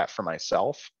judge that for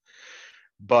myself.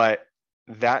 But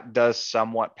that does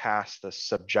somewhat pass the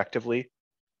subjectively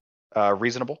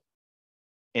reasonable,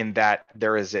 in that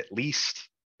there is at least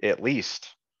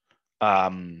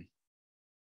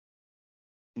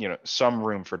some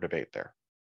room for debate there.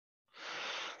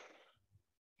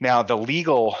 Now, the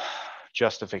legal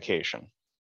justification,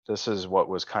 this is what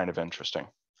was kind of interesting.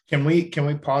 Can we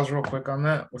pause real quick on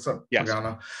that? What's up, Yes.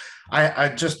 Pagano? I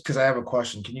just, because I have a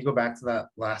question. Can you go back to that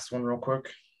last one real quick?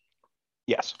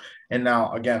 Yes. And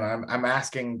now again, I'm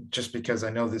asking just because I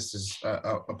know this is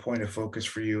a point of focus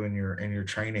for you in your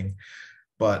training,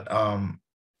 but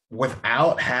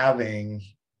without having,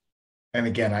 and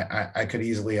again, I could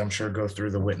easily, I'm sure, go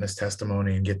through the witness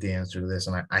testimony and get the answer to this,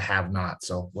 and I have not.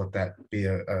 So let that be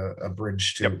a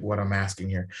bridge to what I'm asking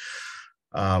here.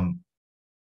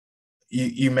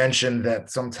 You mentioned that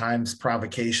sometimes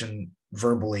provocation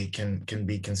verbally can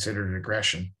be considered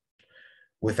aggression.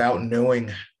 Without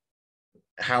knowing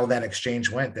how that exchange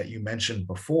went that you mentioned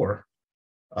before,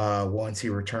 once he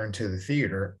returned to the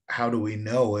theater, how do we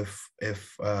know if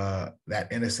that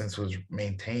innocence was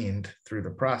maintained through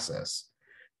the process?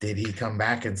 Did he come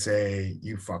back and say,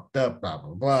 you fucked up, blah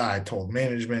blah blah, I told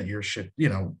management your shit,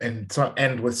 and so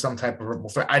end with some type of verbal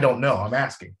threat? I don't know, I'm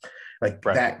asking. Like,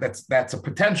 right. That's a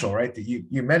potential, right? That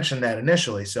you mentioned that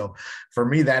initially. So for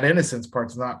me, that innocence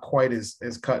part's not quite as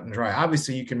cut and dry.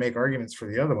 Obviously you can make arguments for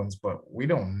the other ones, but we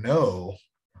don't know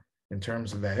in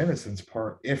terms of that innocence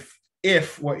part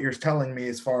if what you're telling me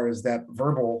as far as that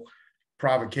verbal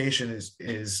provocation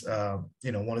is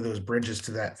one of those bridges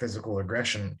to that physical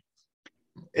aggression.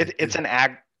 It's an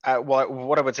well,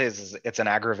 what I would say is it's an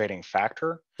aggravating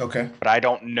factor. Okay. But I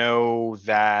don't know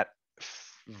that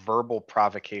verbal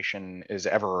provocation is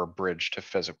ever a bridge to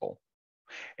physical.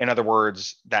 In other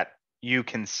words, that you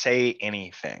can say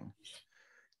anything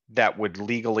that would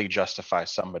legally justify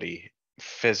somebody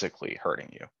physically hurting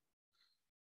you.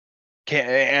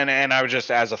 And I would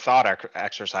just, as a thought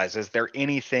exercise, is there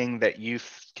anything that you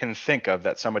can think of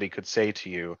that somebody could say to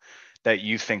you that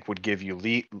you think would give you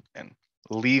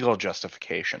legal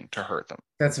justification to hurt them?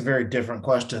 That's a very different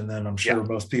question than I'm sure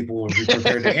most people would be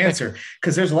prepared to answer,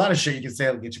 because there's a lot of shit you can say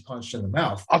that'll get you punched in the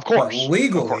mouth. Of course. But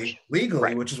legally,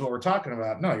 right. Which is what we're talking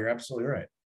about. No, you're absolutely right.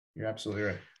 You're absolutely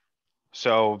right.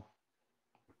 So,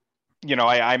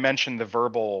 I mentioned the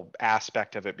verbal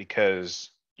aspect of it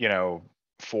because,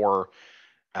 for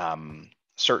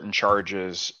certain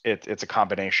charges, it's a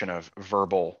combination of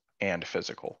verbal and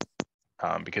physical.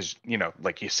 Because,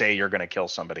 like you say, you're going to kill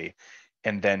somebody,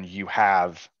 and then you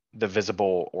have the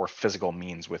visible or physical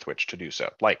means with which to do so.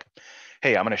 Like,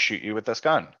 hey, I'm going to shoot you with this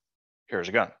gun. Here's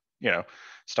a gun,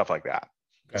 stuff like that.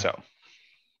 Okay. So,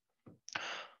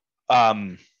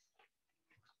 and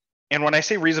when I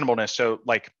say reasonableness, so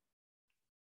like,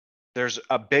 there's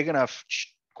a big enough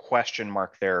question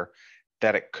mark there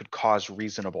that it could cause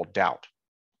reasonable doubt.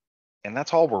 And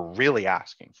that's all we're really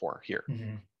asking for here,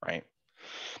 right?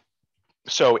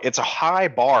 So it's a high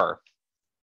bar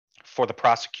for the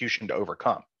prosecution to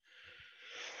overcome.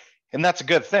 And that's a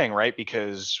good thing, right?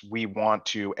 Because we want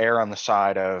to err on the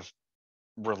side of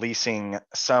releasing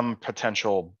some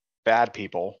potential bad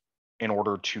people in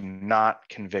order to not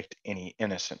convict any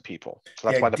innocent people. So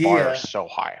that's why the bar is so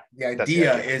high. The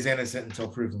idea is innocent until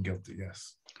proven guilty,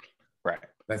 yes. Right.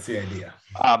 That's the idea.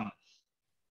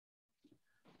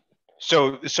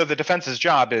 So the defense's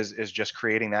job is just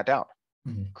creating that doubt,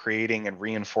 creating and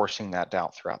reinforcing that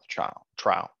doubt throughout the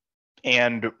trial.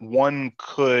 And one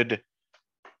could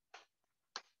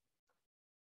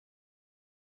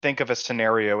think of a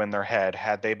scenario in their head,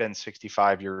 had they been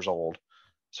 65 years old,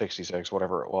 66,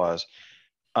 whatever it was,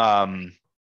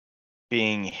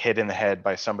 being hit in the head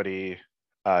by somebody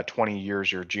 20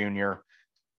 years your junior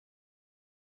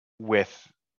with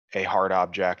a hard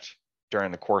object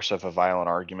during the course of a violent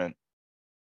argument.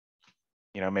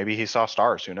 Maybe he saw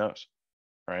stars, who knows,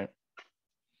 right?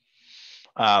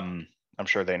 I'm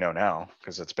sure they know now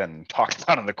because it's been talked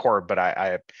about in the court, but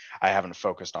I haven't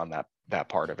focused on that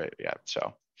part of it yet.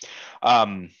 So,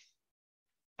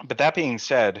 but that being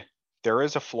said, there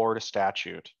is a Florida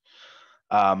statute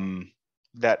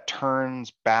that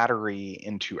turns battery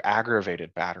into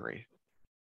aggravated battery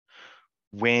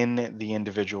when the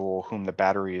individual whom the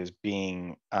battery is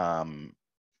being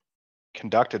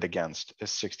conducted against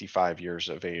is 65 years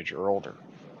of age or older.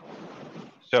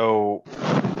 So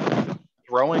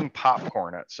throwing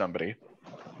popcorn at somebody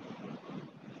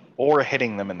or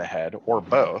hitting them in the head, or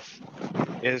both,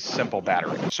 is simple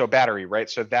battery. So battery, right?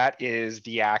 So that is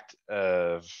the act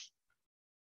of,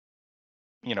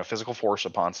 physical force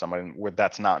upon someone where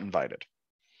that's not invited.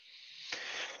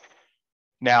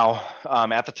 Now,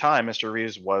 at the time, Mr.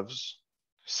 Reeves was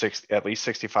at least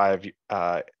 65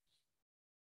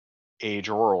 age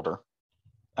or older.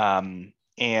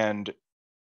 And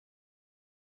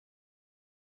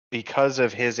because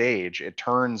of his age, it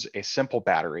turns a simple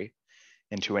battery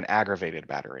into an aggravated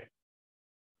battery.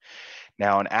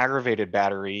 Now, an aggravated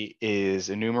battery is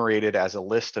enumerated as a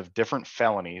list of different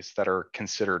felonies that are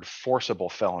considered forcible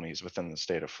felonies within the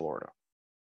state of Florida.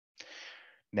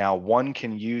 Now, one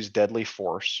can use deadly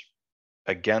force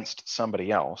against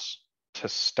somebody else to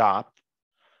stop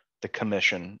the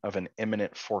commission of an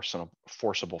imminent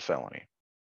forcible felony.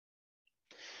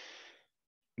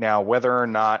 Now, whether or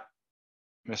not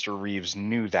Mr. Reeves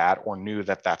knew that, or knew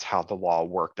that that's how the law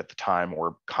worked at the time,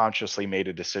 or consciously made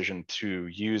a decision to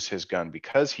use his gun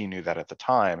because he knew that at the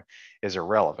time, is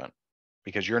irrelevant,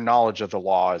 because your knowledge of the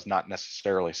law is not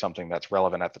necessarily something that's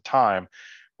relevant at the time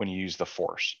when you use the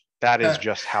force. That is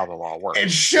just how the law works. It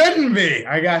shouldn't be.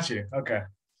 I got you. Okay.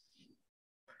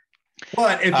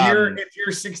 But if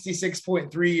you're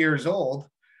 66.3 years old,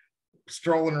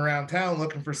 strolling around town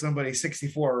looking for somebody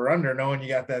 64 or under, knowing you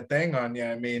got that thing on you,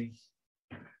 I mean,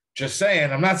 just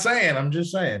saying. I'm not saying. I'm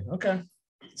just saying. Okay.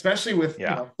 Especially with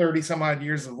 30 some odd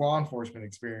years of law enforcement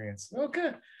experience.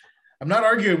 Okay. I'm not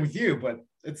arguing with you, but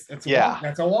that's a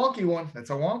wonky one. That's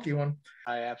a wonky one.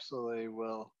 I absolutely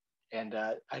will. And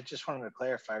I just wanted to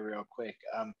clarify real quick.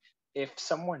 If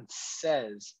someone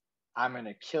says, I'm going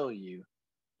to kill you,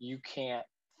 you can't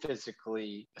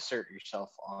physically assert yourself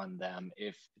on them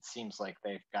if it seems like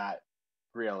they've got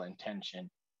real intention.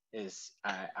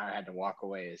 I had to walk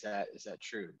away. Is that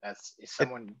true? That's if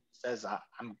someone says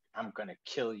I'm gonna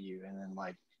kill you and then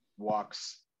like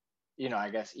walks, I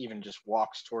guess even just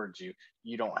walks towards you,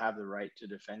 you don't have the right to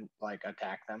defend, like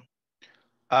attack them.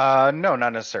 No,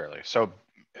 not necessarily. So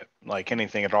like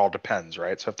anything, it all depends,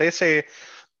 right? So if they say,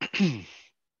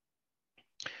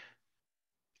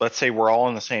 let's say we're all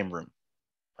in the same room,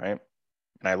 right?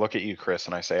 And I look at you, Chris,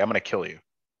 and I say, I'm gonna kill you.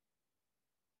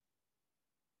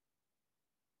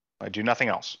 I do nothing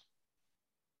else.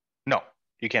 No,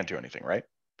 you can't do anything, right?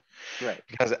 Right.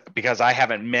 Because I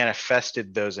haven't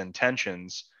manifested those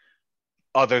intentions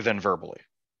other than verbally.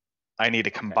 I need to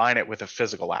combine it with a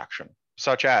physical action,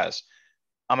 such as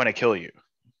I'm going to kill you,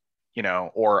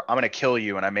 or I'm going to kill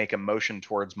you, and I make a motion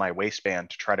towards my waistband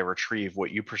to try to retrieve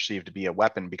what you perceive to be a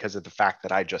weapon because of the fact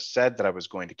that I just said that I was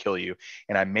going to kill you,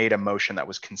 and I made a motion that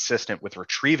was consistent with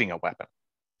retrieving a weapon,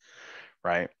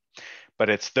 right? But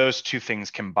it's those two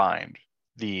things combined,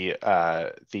 the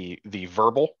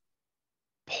verbal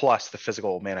plus the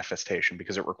physical manifestation,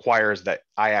 because it requires that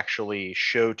I actually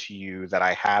show to you that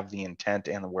I have the intent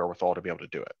and the wherewithal to be able to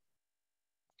do it.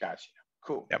 Gotcha.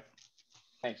 Cool. Yep.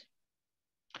 Thanks.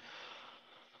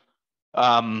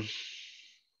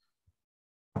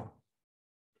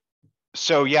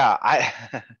 So yeah,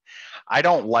 I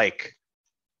don't like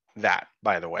that,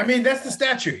 by the way. I mean, that's the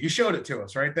statute. You showed it to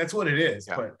us, right? That's what it is.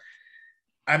 Yeah. But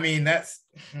I mean, that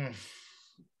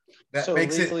so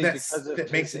makes legally, it because of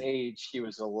his age, he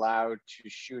was allowed to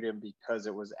shoot him because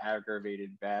it was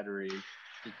aggravated battery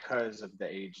because of the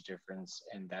age difference,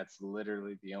 and that's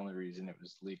literally the only reason it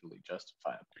was legally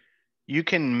justifiable. You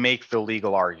can make the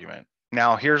legal argument.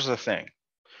 Now, here's the thing.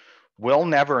 We'll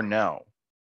never know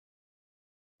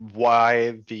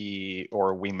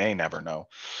or we may never know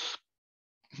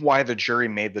why the jury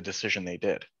made the decision they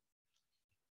did.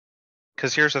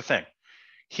 Because here's the thing.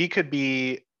 He could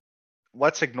be,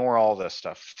 let's ignore all this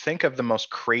stuff. Think of the most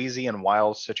crazy and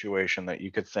wild situation that you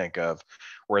could think of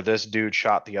where this dude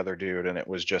shot the other dude and it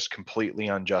was just completely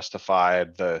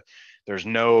unjustified. There's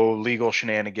no legal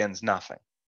shenanigans, nothing,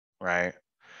 right?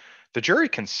 The jury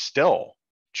can still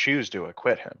choose to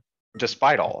acquit him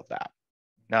despite all of that.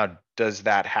 Now, does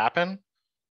that happen?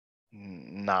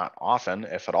 Not often,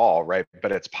 if at all, right?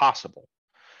 But it's possible.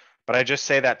 But I just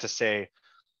say that to say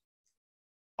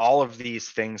all of these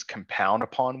things compound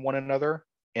upon one another,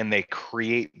 and they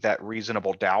create that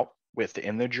reasonable doubt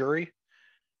within the jury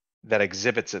that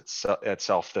exhibits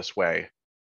itself this way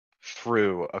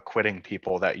through acquitting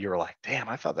people that you're like, damn,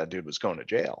 I thought that dude was going to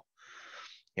jail.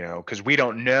 Because we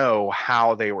don't know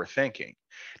how they were thinking.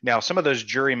 Now, some of those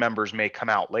jury members may come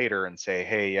out later and say,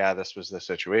 hey, yeah, this was the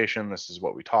situation. This is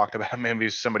what we talked about. Maybe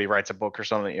somebody writes a book or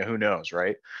something, who knows,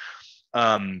 right?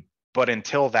 But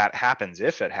until that happens,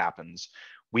 if it happens,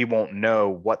 we won't know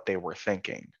what they were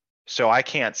thinking. So I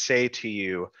can't say to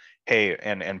you, hey,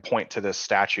 and point to this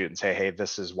statute and say, hey,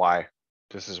 this is why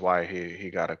This is why he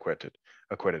got acquitted.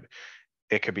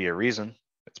 It could be a reason.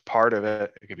 It's part of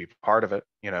it. It could be part of it,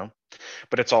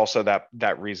 but it's also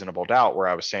that reasonable doubt where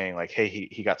I was saying like, hey,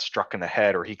 he got struck in the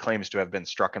head, or he claims to have been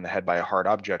struck in the head by a hard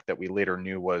object that we later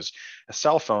knew was a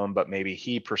cell phone, but maybe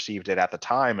he perceived it at the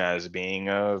time as being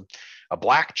a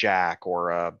blackjack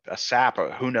or a sap.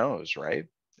 Who knows, right?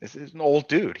 This is an old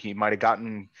dude. He might have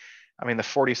gotten, I mean, the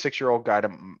 46-year-old guy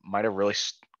might have really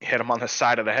hit him on the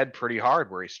side of the head pretty hard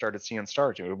where he started seeing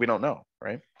stars. We don't know,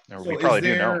 right? Or we probably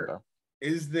do know, though.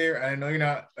 Is there, I know you're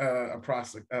not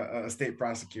a state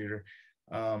prosecutor,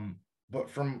 but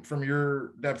from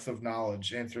your depth of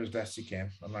knowledge, answer as best you can.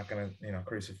 I'm not going to,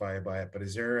 crucify you by it, but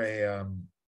is there a,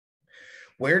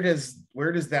 where does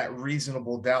that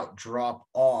reasonable doubt drop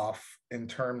off in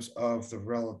terms of the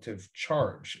relative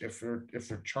charge? If they're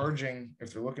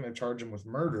looking to charge him with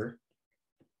murder,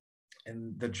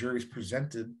 and the jury's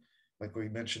presented, like we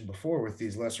mentioned before, with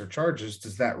these lesser charges,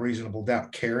 does that reasonable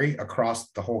doubt carry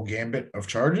across the whole gambit of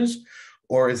charges?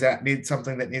 Or is that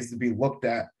something that needs to be looked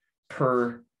at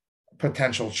per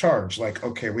potential charge? Like,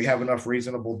 okay, we have enough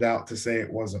reasonable doubt to say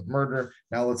it wasn't murder.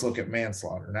 Now let's look at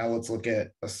manslaughter. Now let's look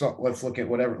at assault. Let's look at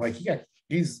whatever. Like,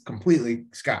 he's completely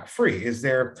scot-free. Is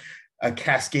there a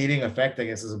cascading effect, I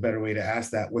guess is a better way to ask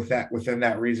that, within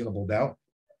that reasonable doubt?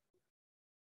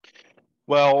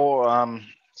 Well,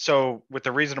 so with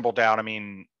the reasonable doubt, I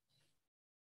mean,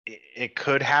 it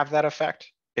could have that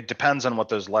effect. It depends on what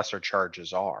those lesser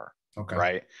charges are. Okay.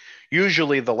 Right.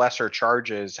 Usually the lesser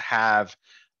charges have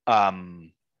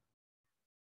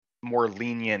more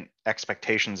lenient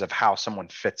expectations of how someone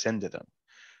fits into them.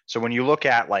 So when you look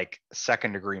at like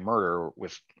second-degree murder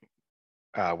with,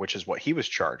 which is what he was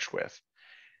charged with,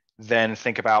 then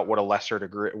think about what a lesser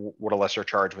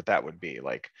charge with that would be,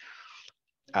 like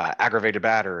aggravated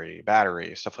battery,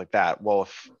 stuff like that. Well,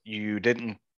 if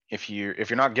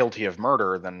you're not guilty of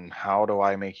murder, then how do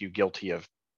I make you guilty of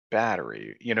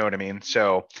battery? You know what I mean?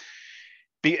 So,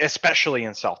 especially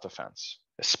in self-defense,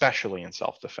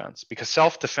 because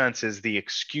self-defense is the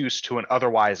excuse to an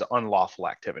otherwise unlawful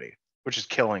activity, which is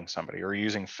killing somebody or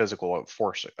using physical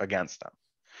force against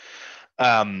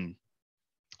them.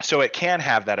 So it can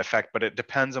have that effect, but it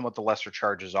depends on what the lesser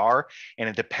charges are, and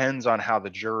it depends on how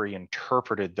the jury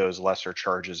interpreted those lesser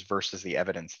charges versus the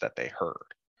evidence that they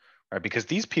heard. Right? Because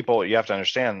these people, you have to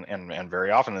understand, and very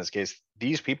often in this case,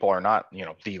 these people are not,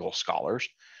 legal scholars.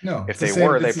 No, if they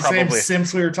were, they probably same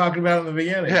Sims we were talking about in the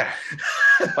beginning. Yeah,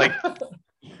 like,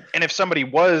 and if somebody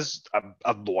was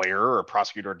a lawyer or a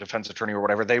prosecutor or defense attorney or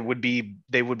whatever, they would be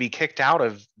kicked out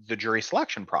of the jury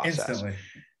selection process. Instantly.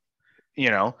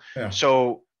 Yeah.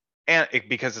 So,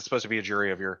 because it's supposed to be a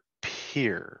jury of your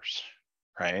peers,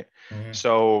 right? Mm-hmm.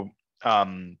 So,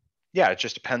 it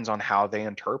just depends on how they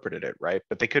interpreted it, right?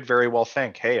 But they could very well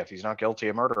think, hey, if he's not guilty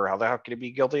of murder, how the hell could he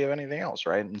be guilty of anything else,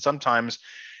 right? And sometimes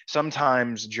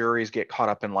juries get caught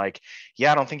up in like,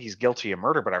 I don't think he's guilty of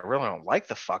murder, but I really don't like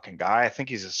the fucking guy. I think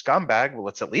he's a scumbag. Well,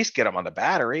 let's at least get him on the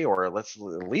battery, or let's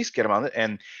at least get him on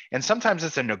and sometimes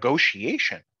it's a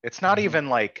negotiation. It's not even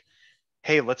like,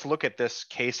 hey, let's look at this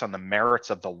case on the merits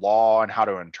of the law and how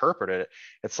to interpret it.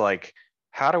 It's like,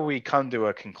 how do we come to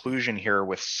a conclusion here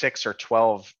with 6 or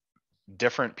 12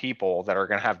 different people that are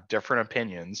going to have different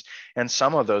opinions, and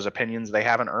some of those opinions they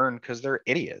haven't earned because they're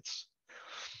idiots.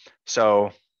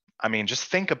 So, I mean, just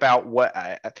think about what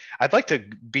I'd like to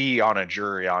be on a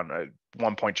jury on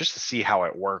one point just to see how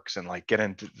it works and like get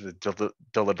into the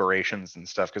deliberations and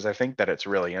stuff, because I think that it's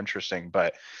really interesting.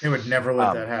 But they would never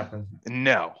let that happen.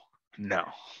 No,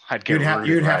 I'd get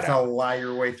you'd have to lie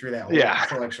your way through that whole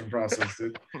selection process,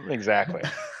 dude. Exactly.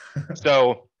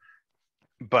 So,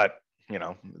 but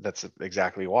that's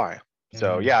exactly why.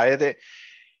 So it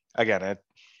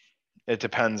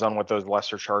depends on what those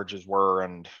lesser charges were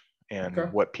and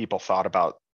what people thought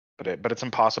about, but it's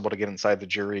impossible to get inside the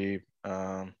jury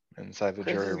jury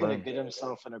room. Gonna get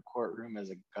himself in a courtroom as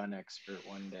a gun expert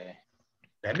one day.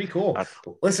 That'd be cool.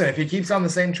 Listen, if he keeps on the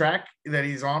same track that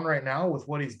he's on right now with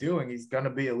what he's doing, he's going to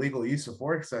be a legal use of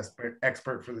force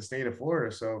expert for the state of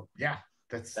Florida. So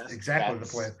that's exactly the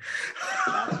plan.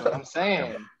 That's what I'm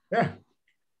saying.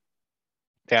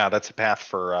 Yeah, that's a path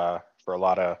for a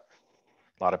lot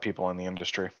of people in the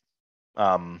industry.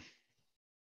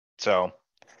 So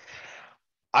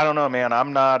I don't know, man.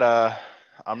 I'm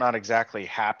not exactly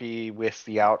happy with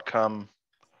the outcome.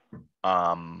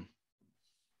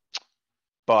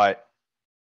 But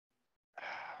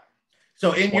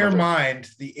so in your mind,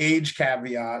 the age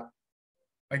caveat,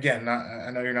 again, I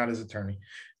know you're not his attorney.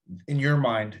 In your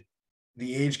mind,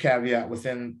 the age caveat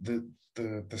within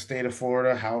the state of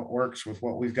Florida, how it works with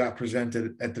what we've got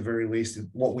presented at the very least, and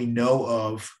what we know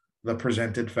of the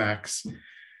presented facts.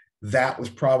 That was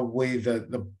probably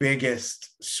the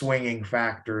biggest swinging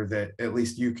factor that at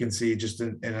least you can see just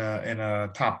in a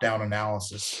top-down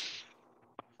analysis.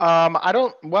 I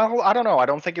don't know. I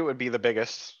don't think it would be the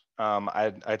biggest.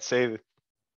 I'd say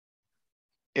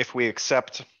if we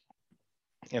accept,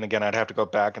 and again, I'd have to go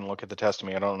back and look at the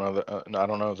testimony. I don't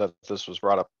know that this was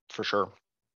brought up for sure,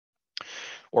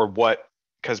 or what,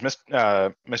 because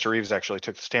Mr. Reeves actually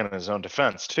took the stand in his own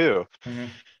defense too. Mm-hmm.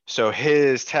 So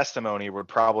his testimony would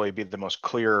probably be the most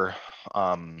clear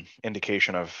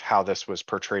indication of how this was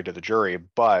portrayed to the jury.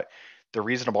 But the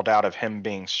reasonable doubt of him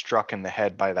being struck in the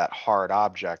head by that hard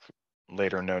object,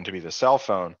 later known to be the cell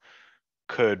phone,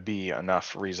 could be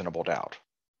enough reasonable doubt,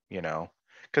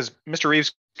 because Mr.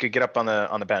 Reeves could get up on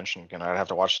the bench, and I'd have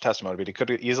to watch the testimony, but he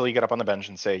could easily get up on the bench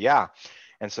and say, yeah.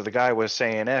 And so the guy was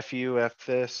saying, F you, F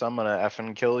this, I'm going to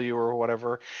effing kill you or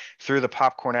whatever, threw the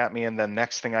popcorn at me. And then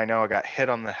next thing I know, I got hit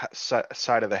on the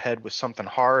side of the head with something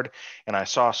hard, and I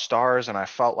saw stars, and I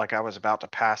felt like I was about to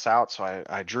pass out. So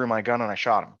I drew my gun and I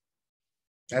shot him.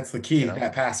 That's the key,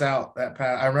 that pass out.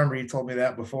 I remember you told me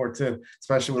that before too,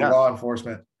 especially with law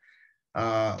enforcement.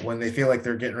 When they feel like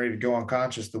they're getting ready to go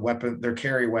unconscious, their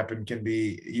carry weapon can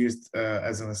be used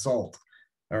as an assault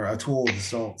or a tool of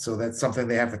assault. So that's something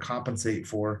they have to compensate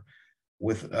for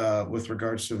with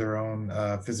regards to their own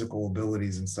physical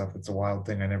abilities and stuff. It's a wild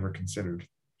thing I never considered.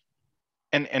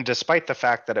 And despite the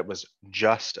fact that it was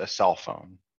just a cell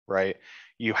phone, right?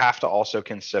 You have to also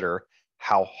consider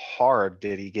how hard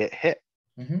did he get hit.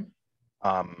 Mm-hmm.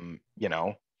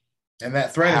 And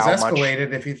that threat is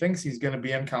escalated if he thinks he's going to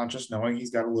be unconscious, knowing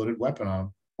he's got a loaded weapon on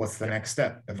him. What's the next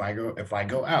step? If I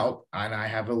go out and I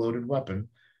have a loaded weapon,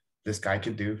 this guy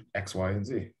could do X, Y, and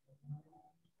Z.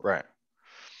 Right.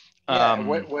 Yeah.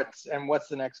 What's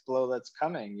the next blow that's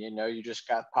coming? You just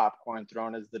got popcorn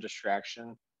thrown as the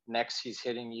distraction. Next, he's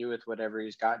hitting you with whatever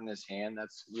he's got in his hand.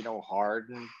 That's hard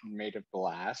and made of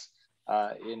glass.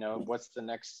 What's the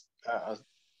next?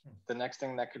 The next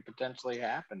thing that could potentially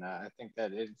happen. I think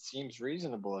that it seems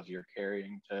reasonable if you're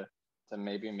carrying to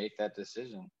maybe make that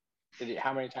decision.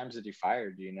 How many times did he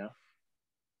fire? Do you know?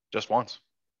 Just once.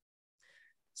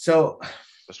 So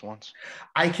just once.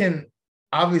 I can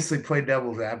obviously play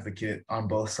devil's advocate on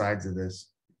both sides of this,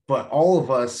 but all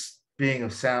of us being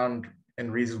of sound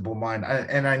and reasonable mind,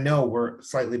 and I know we're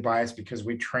slightly biased because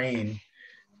we train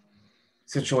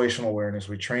situational awareness.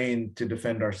 We train to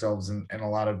defend ourselves in a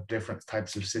lot of different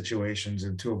types of situations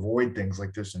and to avoid things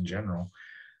like this in general.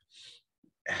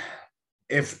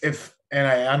 And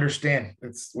I understand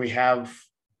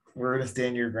we're in a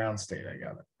stand your ground state. I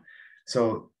got it.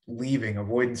 So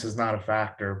avoidance is not a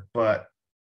factor, but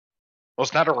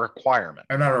it's not a requirement.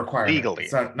 Or not a requirement. Legally.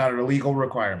 It's not a legal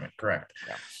requirement. Correct.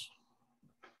 Yeah.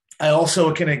 I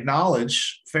also can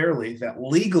acknowledge fairly that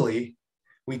legally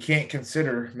we can't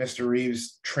consider Mr.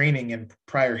 Reeves' training and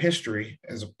prior history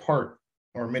as a part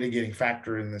or mitigating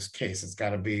factor in this case. It's got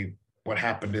to be what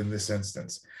happened in this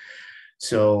instance.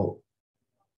 So,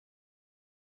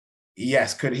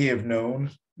 yes, could he have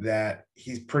known that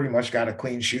he's pretty much got a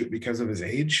clean shoot because of his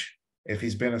age? If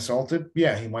he's been assaulted,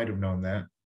 yeah, he might have known that.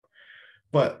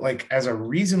 But as a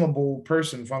reasonable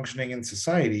person functioning in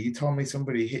society, you tell me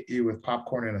somebody hit you with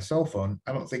popcorn and a cell phone,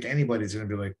 I don't think anybody's going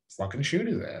to be like, fucking shoot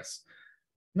his ass.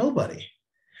 Nobody.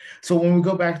 So when we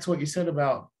go back to what you said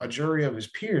about a jury of his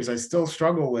peers, I still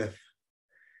struggle with,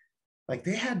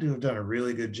 they had to have done a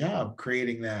really good job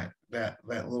creating that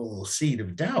little seed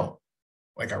of doubt,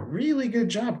 a really good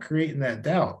job creating that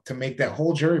doubt to make that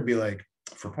whole jury be like,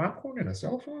 for popcorn and a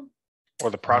cell phone? Or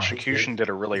the prosecution did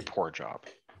a really poor job.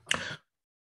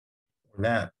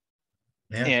 That.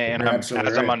 Yeah,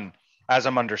 and as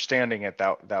I'm understanding it,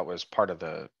 that was part of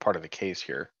the case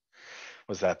here,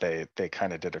 was that they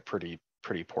kind of did a pretty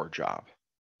poor job,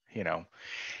 and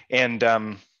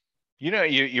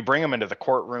you bring him into the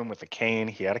courtroom with a cane.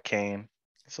 He had a cane.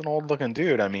 It's an old looking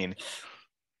dude. I mean,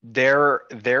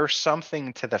 there's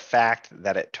something to the fact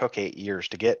that it took 8 years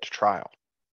to get to trial.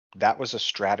 That was a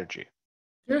strategy.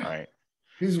 Yeah. Right.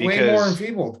 He's way more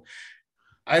enfeebled.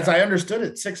 As I understood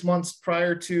it, 6 months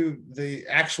prior to the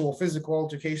actual physical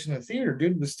altercation in the theater,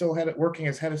 dude was still working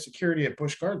as head of security at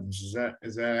Busch Gardens. Is that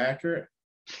accurate?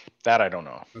 That I don't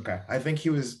know. Okay, I think he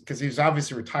was, because he was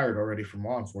obviously retired already from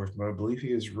law enforcement, but I believe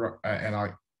he is, and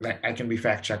I can be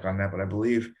fact checked on that, but I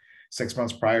believe 6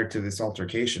 months prior to this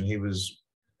altercation, he was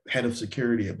head of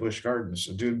security at Busch Gardens.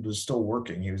 So dude was still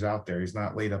working. He was out there. He's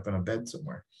not laid up in a bed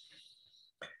somewhere.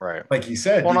 Right. Like you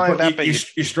said,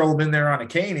 you stroll him in there on a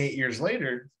cane 8 years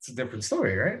later. It's a different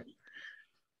story, right?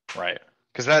 Right.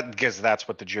 Because that's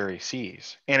what the jury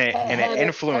sees, and it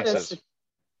influences.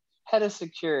 head of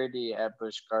security at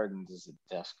Busch Gardens is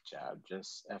a desk job,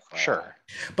 just FYI. Sure.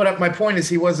 But my point is,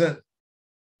 he wasn't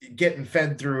getting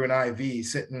fed through an IV,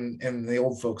 sitting in the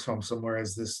old folks' home somewhere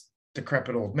as this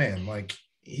decrepit old man. Like,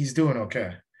 he's doing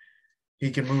okay.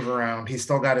 He can move around. He's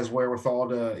still got his wherewithal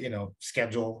to,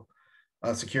 schedule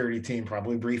a security team,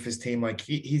 probably brief his team. Like,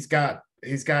 he's got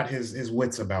his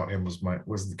wits about him.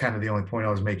 Was kind of the only point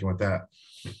I was making with that.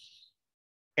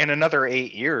 In another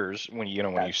 8 years, when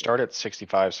you start at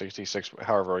 65, 66,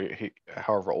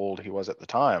 however old he was at the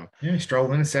time. Yeah, he's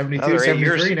strolling in 72, Another 8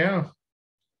 73 years, now.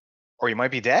 Or you might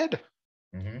be dead.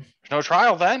 Mm-hmm. There's no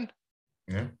trial then.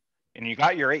 Yeah. And you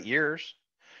got your 8 years,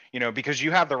 because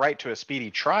you have the right to a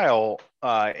speedy trial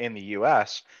in the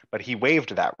US, but he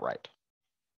waived that right.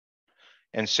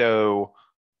 And so,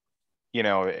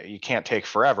 you can't take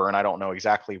forever. And I don't know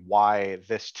exactly why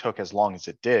this took as long as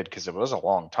it did, because it was a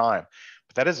long time.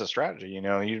 But that is a strategy,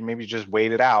 you maybe just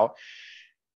wait it out.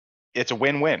 It's a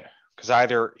win-win, because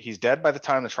either he's dead by the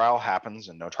time the trial happens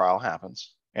and no trial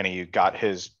happens, and he got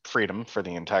his freedom for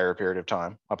the entire period of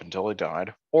time up until he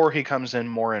died, or he comes in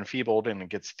more enfeebled and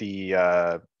gets the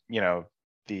what's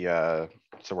the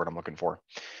word I'm looking for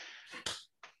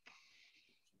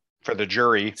the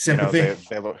jury, sympathy.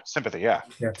 They look sympathy. Yeah.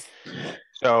 Yeah.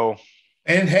 So,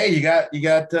 and hey, you got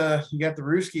the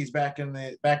Rooskies back in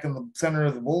the center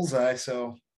of the bullseye.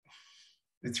 So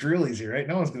it's real easy, right?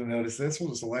 No one's going to notice this. We'll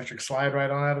just electric slide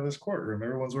right on out of this courtroom.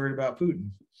 Everyone's worried about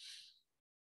Putin.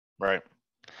 Right.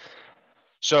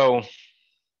 So,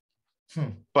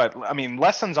 but I mean,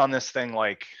 lessons on this thing,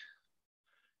 like,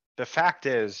 the fact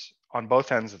is, on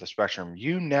both ends of the spectrum,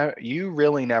 you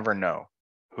really never know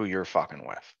who you're fucking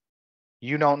with.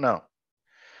 You don't know.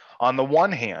 On the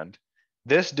one hand,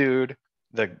 this dude,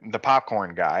 the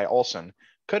popcorn guy, Olson,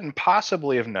 couldn't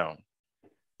possibly have known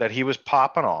that he was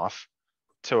popping off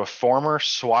to a former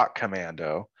SWAT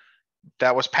commando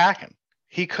that was packing.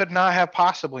 He could not have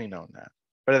possibly known that.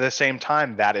 But at the same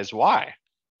time, that is why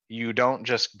you don't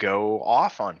just go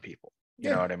off on people.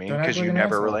 You know what I mean? Because you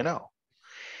never really know.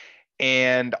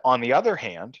 And on the other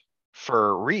hand,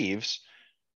 for Reeves,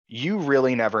 you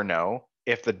really never know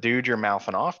if the dude you're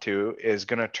mouthing off to is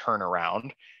going to turn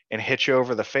around and hit you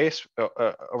over the face,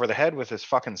 over the head with his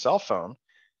fucking cell phone,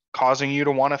 causing you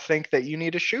to want to think that you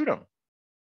need to shoot him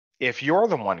if you're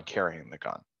the one carrying the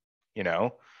gun,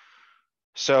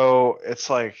 So it's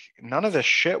like, none of this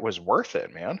shit was worth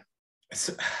it, man.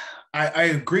 I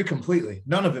agree completely.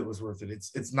 None of it was worth it.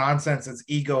 It's nonsense. It's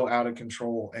ego out of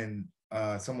control, and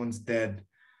someone's dead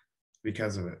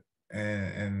because of it.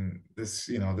 And this,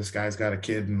 this guy's got a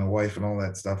kid and a wife and all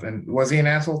that stuff. And was he an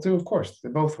asshole too? Of course, they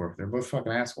both were. They're both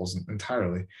fucking assholes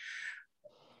entirely.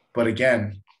 But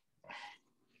again,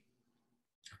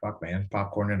 fuck, man,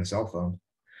 popcorn and a cell phone.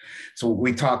 So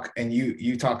we talk, and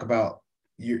you talk about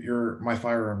you're my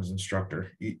firearms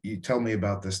instructor. You tell me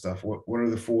about this stuff. What are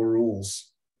the 4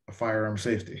 rules of firearm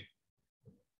safety?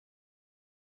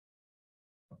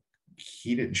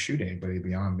 He didn't shoot anybody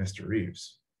beyond Mr.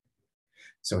 Reeves.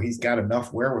 So he's got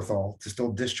enough wherewithal to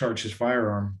still discharge his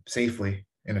firearm safely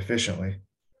and efficiently.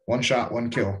 1 shot,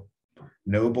 1 kill.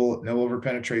 No bullet, no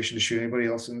over-penetration to shoot anybody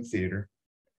else in the theater.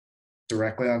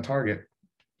 Directly on target.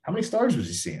 How many stars was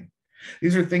he seeing?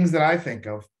 These are things that I think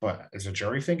of, but is a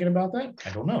jury thinking about that? I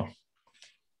don't know.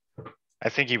 I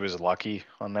think he was lucky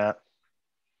on that.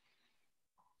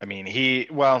 I mean, he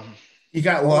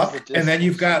got luck, and then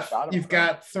you've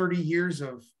got 30 years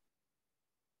of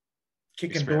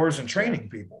kicking doors and training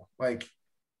people. Like,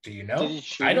 do you know? Did he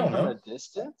shoot I don't know. From a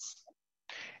distance?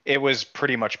 It was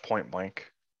pretty much point blank.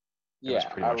 That's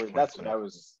what I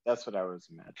was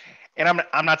imagining. And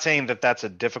I'm not saying that that's a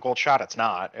difficult shot. It's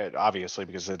not, obviously,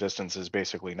 because the distance is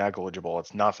basically negligible.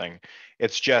 It's nothing.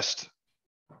 It's just,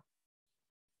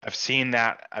 I've seen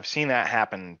that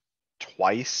happen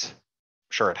twice.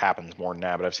 Sure, it happens more than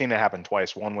that, but I've seen it happen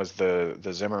twice. One was the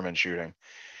Zimmerman shooting,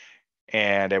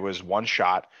 and it was 1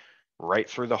 shot right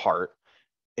through the heart,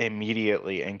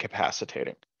 immediately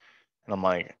incapacitating. And I'm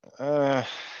like,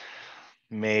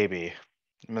 maybe.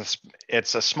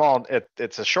 It's a small,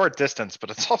 it's a short distance, but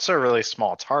it's also a really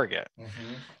small target,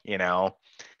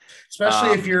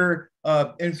 Especially if you're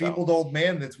enfeebled old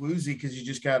man that's woozy because you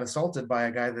just got assaulted by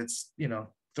a guy that's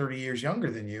 30 years younger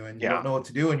than you, and you don't know what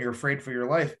to do, and you're afraid for your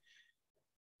life.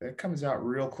 That comes out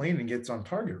real clean and gets on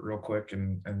target real quick,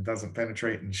 and doesn't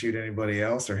penetrate and shoot anybody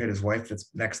else or hit his wife that's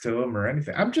next to him or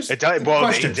anything. I'm just he did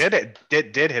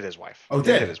hit his wife. Oh,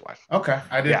 did hit his wife? Okay,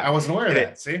 I wasn't aware of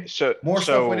that. See, so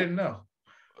stuff we didn't know.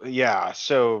 Yeah,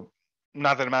 so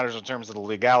not that it matters in terms of the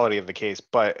legality of the case,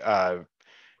 but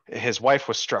his wife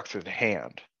was struck through the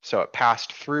hand, so it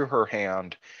passed through her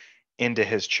hand into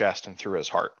his chest and through his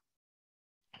heart.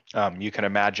 You can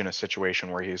imagine a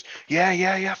situation where he's,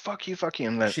 yeah, fuck you,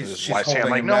 and then his She's wife's saying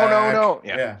holding like, him no, back.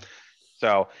 yeah. Yeah.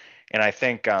 So, and I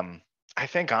think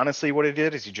honestly what he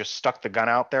did is he just stuck the gun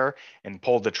out there and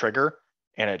pulled the trigger,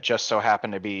 and it just so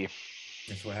happened to be.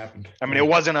 That's what happened. I mean, it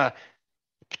wasn't a,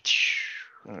 it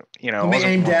Let me wasn't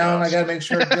aim one of down. I those. gotta make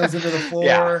sure it goes into the floor.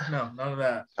 Yeah. No, none of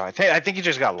that. So I think he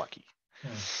just got lucky.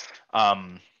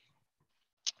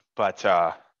 But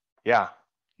yeah,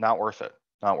 not worth it.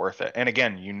 Not worth it. And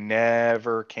again, you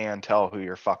never can tell who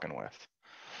you're fucking with.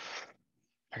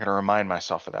 I gotta remind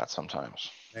myself of that sometimes.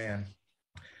 Man,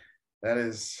 that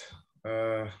is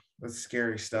that's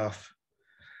scary stuff.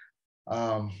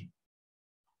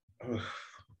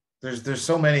 There's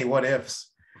so many what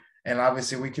ifs, and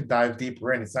obviously we could dive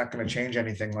deeper in. It's not going to change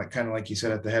anything, like kind of like you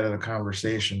said at the head of the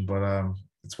conversation, but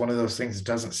it's one of those things that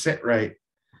doesn't sit right.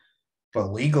 But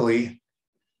legally,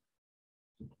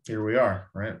 here we are,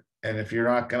 right? And if you're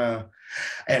not gonna,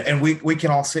 and we can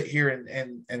all sit here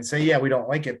and say, yeah, we don't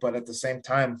like it, but at the same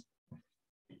time,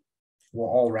 we'll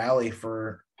all rally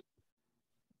for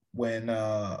when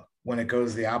it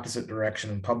goes the opposite direction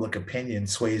and public opinion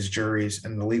sways juries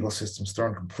and the legal system's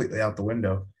thrown completely out the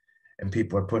window and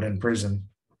people are put in prison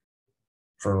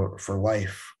for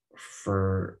life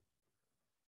for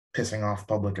pissing off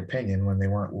public opinion when they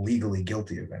weren't legally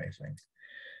guilty of anything.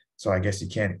 So I guess you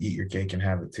can't eat your cake and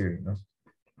have it too, you know?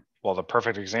 Well, the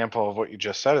perfect example of what you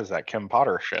just said is that Kim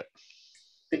Potter shit.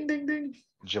 Ding, ding, ding.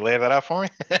 Did you lay that out for me?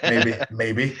 Maybe.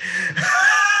 Maybe.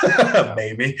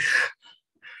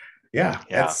 Yeah.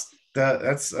 That's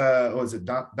what was it?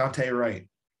 Dante Wright.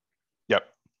 Yep.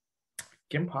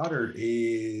 Kim Potter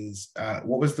is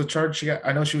what was the charge she got?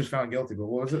 I know she was found guilty, but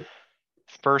what was it?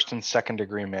 First and second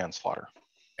degree manslaughter.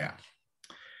 Yeah.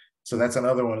 So that's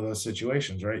another one of those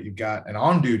situations, right? You've got an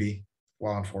on-duty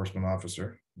law enforcement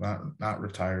officer, not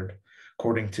retired,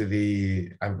 according to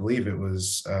I believe it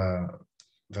was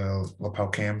the lapel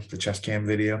cam, the chest cam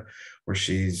video, where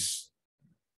she's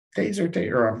she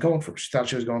thought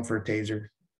she was going for a taser,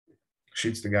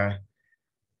 shoots the guy.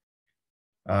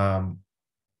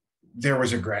 There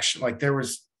was aggression, like there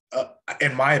was,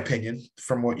 in my opinion,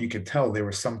 from what you could tell, there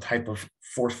was some type of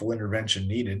forceful intervention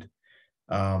needed.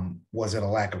 Was it a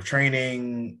lack of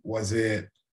training? Was it,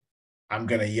 I'm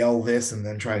going to yell this and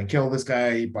then try to kill this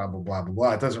guy, blah, blah, blah, blah,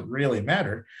 blah. It doesn't really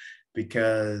matter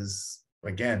because,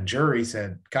 again, jury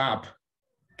said cop,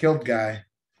 killed guy,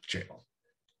 jail.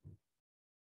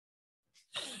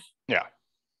 Yeah.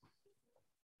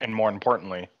 And more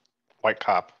importantly, white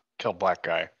cop killed black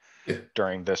guy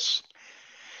during this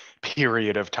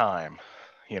period of time,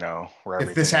 you know, where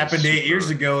if this happened 8 years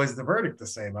ago, is the verdict the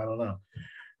same? I don't know.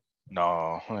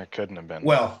 No, it couldn't have been.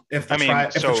 Well, if the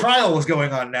trial was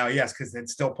going on now, yes, because they'd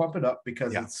still pump it up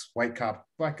because it's white cop,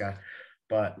 black guy.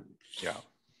 But yeah,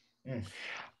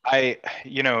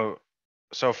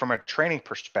 so from a training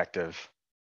perspective,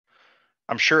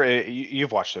 I'm sure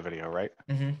you've watched the video, right?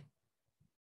 Mm-hmm.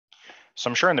 So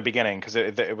I'm sure in the beginning, because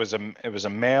it was a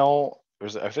male. I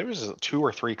think it was 2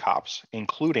 or 3 cops,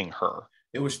 including her.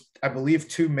 It was, I believe,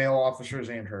 2 male officers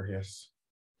and her. Yes.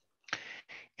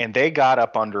 And they got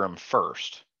up under him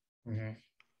first, mm-hmm.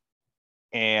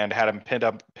 and had him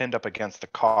pinned up against the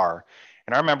car.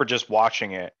 And I remember just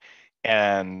watching it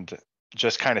and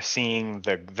just kind of seeing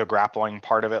the grappling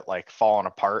part of it, like falling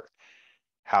apart,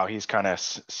 how he's kind of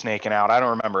snaking out. I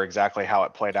don't remember exactly how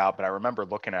it played out, but I remember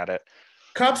looking at it.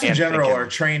 Cops in general are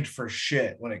trained for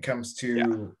shit when it comes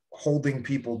to holding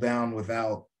people down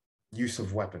without use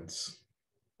of weapons.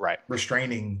 Right.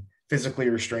 Physically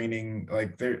restraining,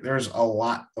 like there's a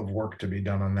lot of work to be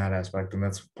done on that aspect, and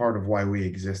that's part of why we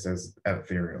exist as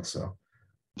Ethereal. So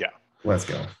let's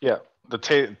go. Yeah, the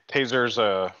taser's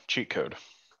a cheat code,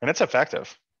 and it's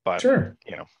effective, but sure,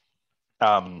 you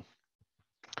know.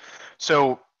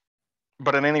 So,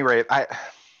 but at any rate,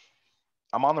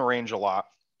 I'm on the range a lot,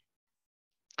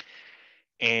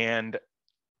 and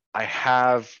I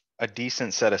have a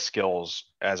decent set of skills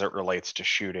as it relates to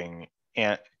shooting,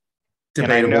 and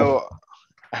debatable.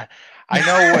 And I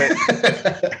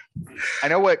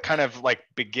know what kind of like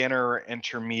beginner,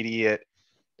 intermediate,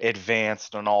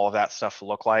 advanced, and all of that stuff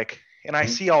look like. And I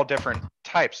see all different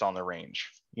types on the range,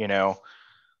 you know.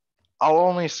 I'll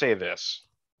only say this.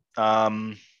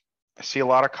 I see a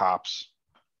lot of cops,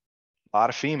 a lot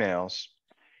of females,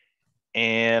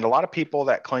 and a lot of people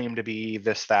that claim to be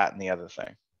this, that, and the other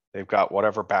thing. They've got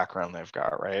whatever background they've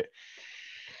got, right?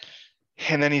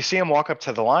 And then you see them walk up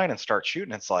to the line and start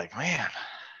shooting. It's like, man,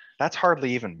 that's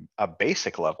hardly even a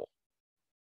basic level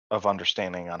of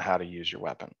understanding on how to use your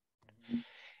weapon.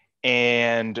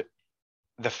 And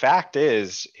the fact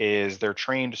is they're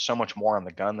trained so much more on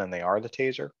the gun than they are the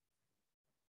taser.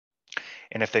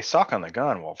 And if they suck on the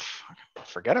gun, well,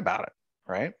 forget about it,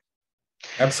 right?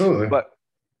 Absolutely. But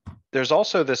there's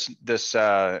also this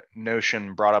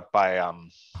notion brought up by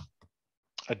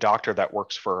a doctor that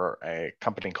works for a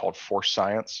company called Force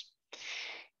Science,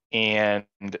 and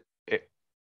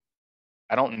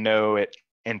I don't know it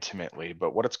intimately,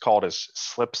 but what it's called is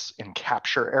slips and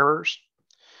capture errors.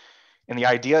 And the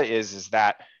idea is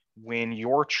that when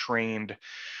you're trained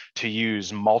to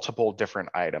use multiple different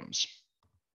items,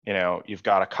 you know, you've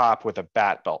got a cop with a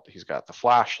bat belt, he's got the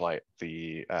flashlight,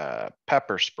 the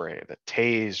pepper spray, the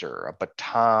taser, a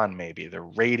baton, maybe the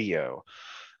radio,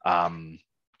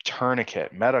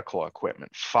 tourniquet, medical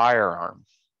equipment, firearm.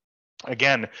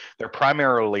 Again, they're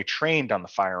primarily trained on the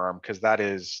firearm because that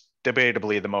is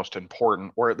debatably the most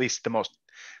important, or at least the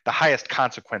highest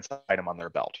consequence item on their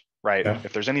belt, right? Yeah.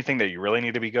 If there's anything that you really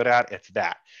need to be good at, it's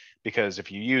that. Because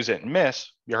if you use it and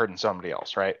miss, you're hurting somebody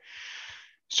else, right?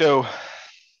 So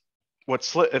what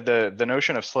the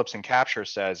notion of slips and capture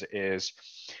says is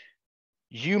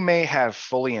you may have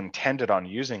fully intended on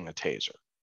using the taser,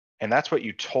 and that's what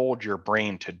you told your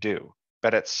brain to do.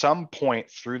 But at some point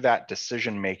through that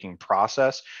decision-making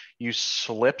process, you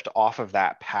slipped off of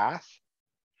that path,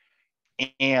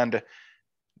 and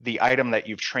the item that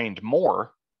you've trained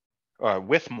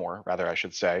with more, rather, I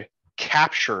should say,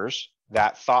 captures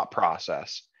that thought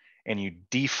process, and you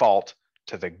default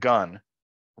to the gun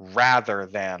rather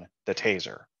than the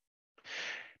taser.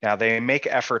 Now, they make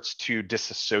efforts to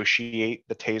disassociate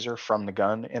the taser from the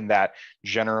gun, in that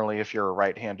generally, if you're a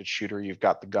right-handed shooter, you've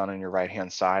got the gun on your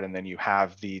right-hand side, and then you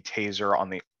have the taser on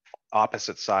the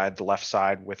opposite side, the left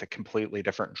side, with a completely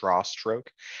different draw stroke.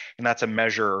 And that's a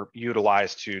measure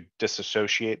utilized to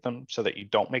disassociate them so that you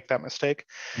don't make that mistake.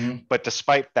 Mhm. But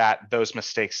despite that, those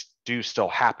mistakes do still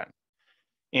happen.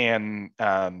 And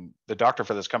the doctor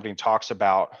for this company talks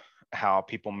about how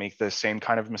people make the same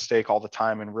kind of mistake all the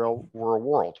time in real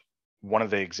world. One of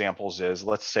the examples is,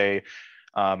 let's say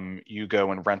you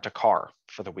go and rent a car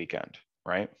for the weekend,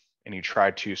 right? And you try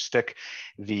to stick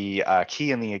the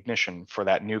key in the ignition for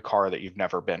that new car that you've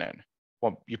never been in.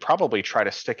 Well, you probably try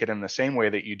to stick it in the same way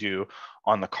that you do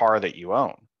on the car that you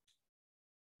own,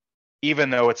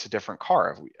 even though it's a different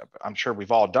car. I'm sure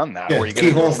we've all done that. Yeah, or you get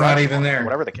keyhole's not even there.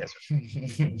 whatever the case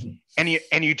is.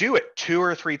 And you do it 2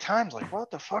 or 3 times, like,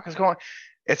 what the fuck is going on?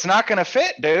 It's not going to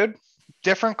fit, dude.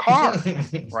 Different car,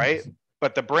 right?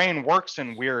 But the brain works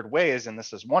in weird ways, and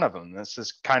this is one of them. This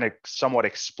is kind of somewhat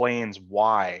explains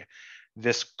why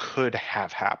this could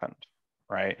have happened,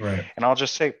 right? Right. And I'll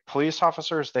just say, police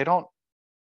officers,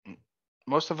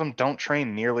 most of them don't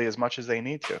train nearly as much as they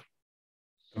need to.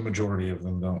 The majority of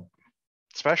them don't.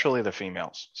 Especially the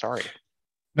females. Sorry.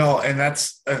 No, and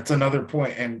that's another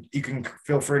point, and you can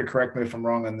feel free to correct me if I'm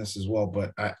wrong on this as well,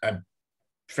 but I'm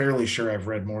fairly sure I've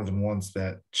read more than once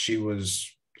that she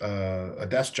was a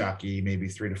desk jockey maybe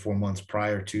 3 to 4 months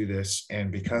prior to this,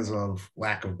 and because of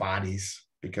lack of bodies,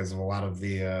 because of a lot of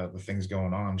the things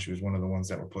going on, she was one of the ones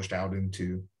that were pushed out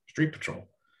into street patrol.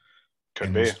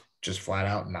 Could be just flat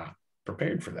out not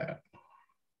prepared for that.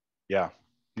 Yeah,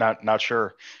 not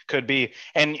sure. Could be,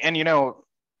 and you know,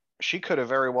 she could have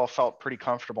very well felt pretty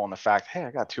comfortable in the fact, hey, I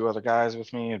got 2 other guys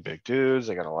with me, big dudes.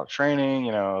 They got a lot of training,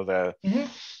 you know,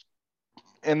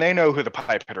 and they know who the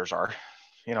pipe hitters are.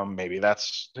 You know, maybe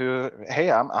that's who,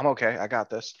 hey, I'm okay. I got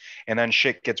this. And then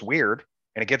shit gets weird,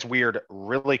 and it gets weird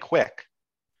really quick,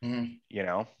 you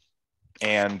know,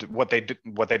 and what they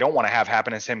don't want to have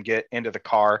happen is him get into the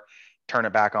car, turn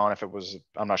it back on.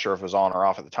 I'm not sure if it was on or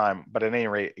off at the time, but at any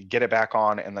rate, get it back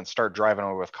on and then start driving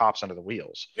over with cops under the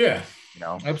wheels. Yeah, you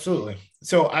know, absolutely.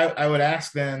 So I would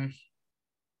ask then,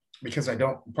 because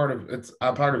part of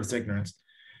it's ignorance,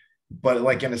 but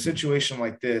like in a situation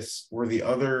like this, were the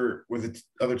other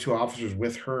 2 officers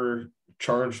with her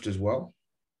charged as well?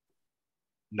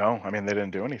 No, I mean, they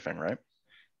didn't do anything, right?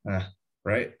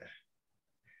 Right.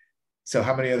 So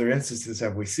how many other instances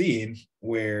have we seen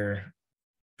where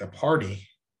the party,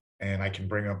 and I can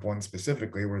bring up one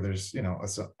specifically where there's, you know,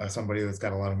 somebody that's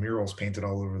got a lot of murals painted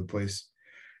all over the place.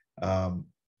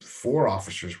 4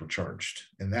 officers were charged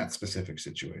in that specific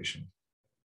situation.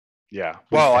 Yeah.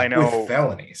 Well, I know with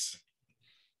felonies.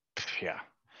 Yeah.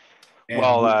 And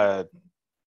well,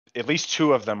 at least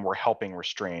 2 of them were helping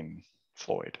restrain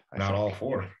Floyd. Not all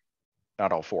 4.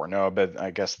 Not all 4. No, but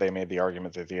I guess they made the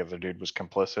argument that the other dude was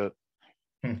complicit.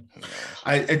 I'm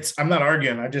not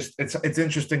arguing. It's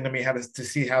interesting to me to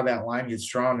see how that line gets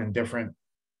drawn in different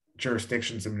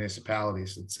jurisdictions and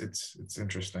municipalities. It's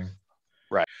interesting.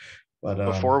 Right. But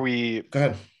before we go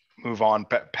ahead, move on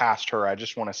past her, I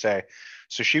just want to say,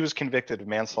 so she was convicted of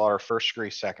manslaughter, 1st degree,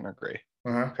 2nd degree.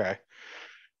 Uh-huh. Okay.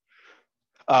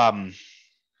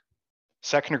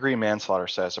 Second-degree manslaughter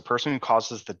says a person who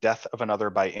causes the death of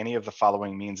another by any of the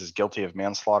following means is guilty of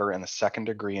manslaughter in the second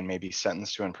degree and may be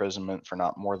sentenced to imprisonment for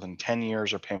not more than 10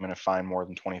 years or payment of fine more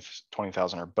than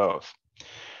 20,000 or both.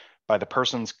 By the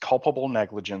person's culpable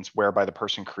negligence, whereby the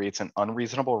person creates an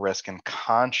unreasonable risk and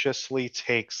consciously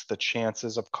takes the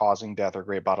chances of causing death or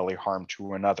great bodily harm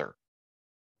to another.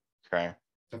 Okay.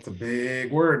 That's a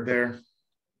big word there.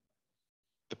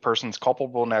 The person's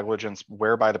culpable negligence,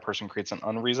 whereby the person creates an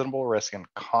unreasonable risk and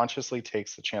consciously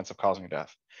takes the chance of causing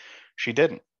death. She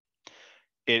didn't.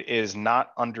 It is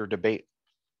not under debate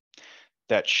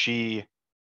that she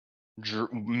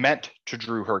meant to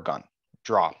draw her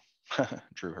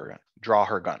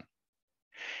gun.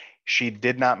 She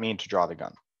did not mean to draw the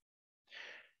gun.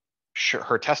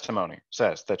 Her testimony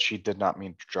says that she did not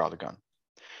mean to draw the gun.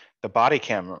 The body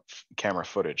camera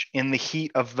footage in the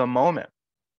heat of the moment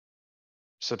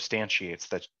substantiates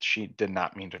that she did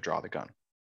not mean to draw the gun.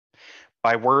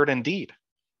 By word and deed,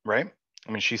 right?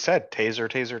 I mean, she said taser,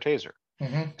 taser, taser.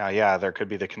 Mm-hmm. Now, yeah, there could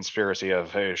be the conspiracy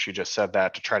of, hey, she just said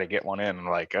that to try to get one in. And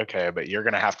like, okay, but you're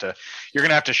gonna have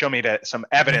to show me some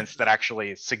evidence that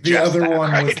actually suggests the other that,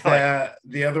 one right? was that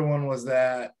the other one was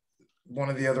that one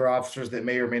of the other officers that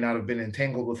may or may not have been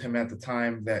entangled with him at the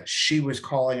time, that she was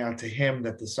calling out to him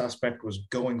that the suspect was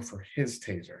going for his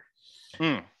taser,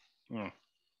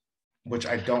 which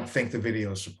I don't think the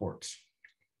video supports.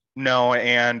 No,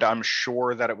 and I'm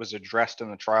sure that it was addressed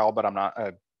in the trial, but I'm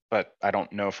not. But I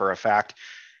don't know for a fact.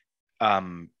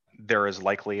 There is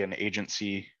likely an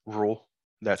agency rule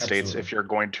that states if you're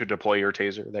going to deploy your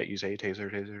taser, that you say taser,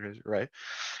 taser, taser, right?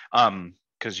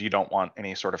 Because you don't want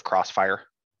any sort of crossfire.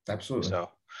 Absolutely.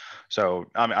 So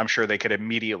I'm sure they could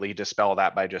immediately dispel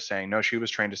that by just saying, no, she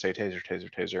was trained to say taser, taser,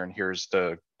 taser, and here's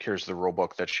the rule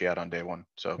book that she had on day one.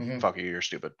 So fuck you, you're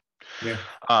stupid. Yeah.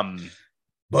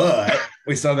 But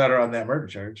we saw that on that murder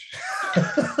charge.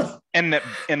 And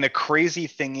the crazy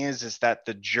thing is that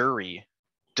the jury,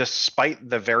 despite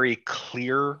the very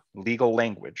clear legal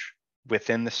language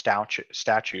within the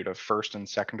statute of first and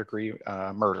second degree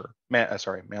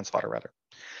manslaughter rather,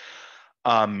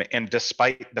 and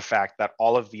despite the fact that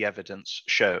all of the evidence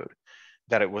showed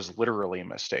that it was literally a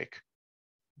mistake,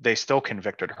 they still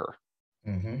convicted her.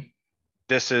 Mm-hmm.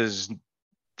 This is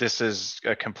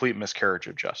a complete miscarriage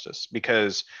of justice,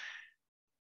 because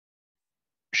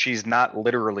she's not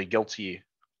literally guilty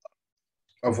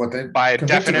of what they by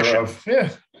definition of. Yeah.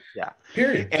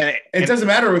 Period. And it doesn't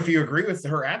matter if you agree with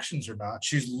her actions or not.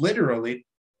 She's literally,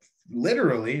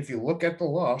 if you look at the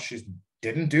law, she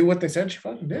didn't do what they said she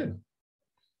fucking did.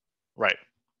 Right.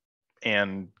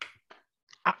 And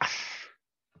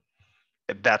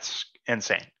that's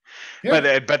insane.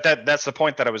 Yeah. But that's the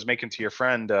point that I was making to your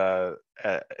friend, at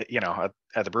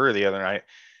the brewery the other night.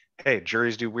 Hey,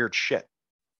 juries do weird shit.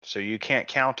 So you can't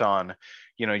count on,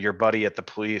 your buddy at the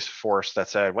police force that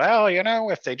said, well,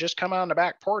 if they just come out on the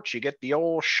back porch, you get the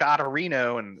old shot of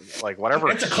Reno and like whatever.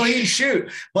 It's a clean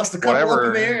shoot. Bust a couple up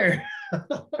in the air.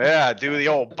 Yeah, do the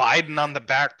old Biden on the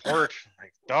back porch.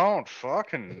 Like, don't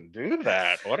fucking do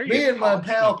that. What are you? Me and my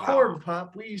pal Corn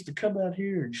Pop, we used to come out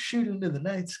here and shoot into the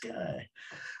night sky.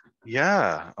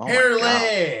 Yeah. Oh, hair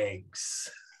legs.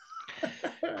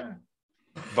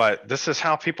 But this is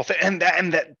how people think, and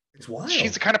that it's wild.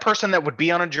 She's the kind of person that would be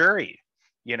on a jury.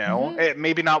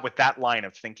 Maybe not with that line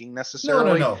of thinking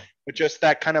necessarily, no. But just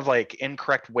that kind of like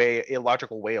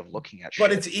illogical way of looking at shit.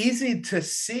 But it's easy to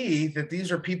see that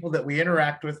these are people that we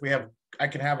interact with. I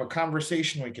can have a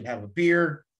conversation. We can have a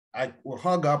beer. We'll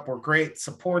hug up. We're great.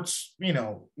 Supports,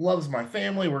 loves my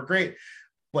family. We're great.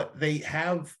 But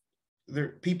they're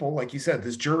people, like you said,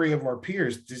 this jury of our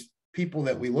peers, just people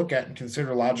that we look at and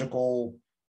consider logical,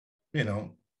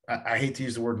 I hate to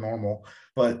use the word normal,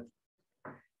 but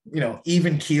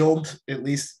even keeled, at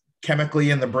least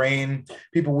chemically in the brain,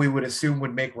 people we would assume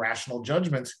would make rational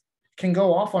judgments can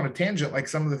go off on a tangent, like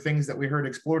some of the things that we heard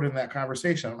explored in that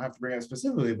conversation. I don't have to bring it up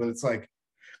specifically, but it's like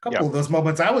a couple of those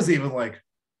moments I was even like,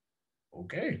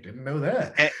 okay, didn't know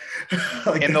that.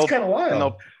 Like, it's kind of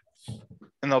wild.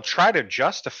 And they'll try to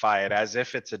justify it as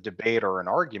if it's a debate or an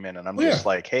argument. And I'm just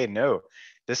like, hey, no,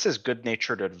 this is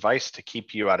good-natured advice to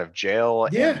keep you out of jail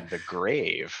and the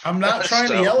grave. I'm not trying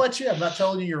to yell at you. I'm not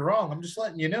telling you you're wrong. I'm just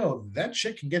letting you know that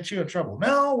shit can get you in trouble.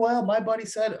 No, well, my buddy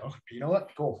said, oh, you know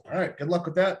what? Cool. All right. Good luck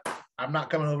with that. I'm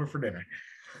not coming over for dinner.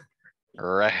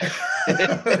 Right.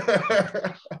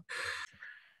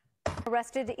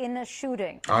 Arrested in a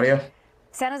shooting. Audio.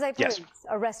 San Jose police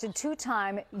arrested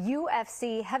two-time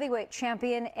UFC heavyweight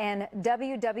champion and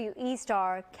WWE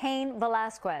star Cabin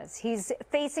Velasquez. He's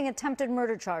facing attempted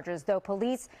murder charges, though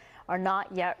police are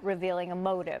not yet revealing a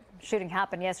motive. Shooting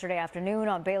happened yesterday afternoon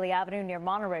on Bailey Avenue near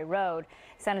Monterey Road.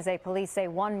 San Jose police say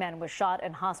one man was shot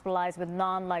and hospitalized with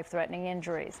non-life-threatening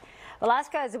injuries.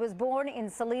 Velasquez was born in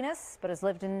Salinas but has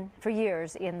lived for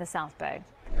years in the South Bay.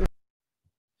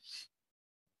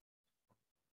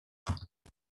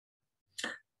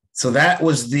 So that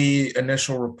was the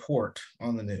initial report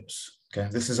on the news. Okay,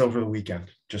 this is over the weekend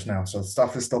just now, so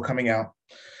stuff is still coming out.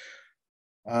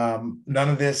 None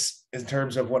of this, in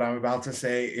terms of what I'm about to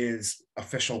say, is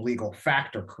official legal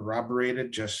fact or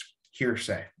corroborated, just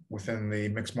hearsay within the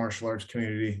mixed martial arts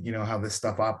community. You know how this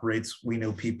stuff operates. We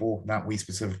know people, not we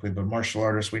specifically, but martial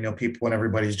artists. We know people in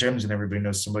everybody's gyms, and everybody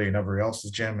knows somebody in everybody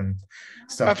else's gym and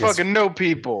stuff. I fucking know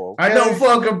people. Okay? I know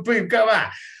fucking people. Come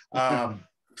on.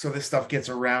 So this stuff gets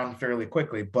around fairly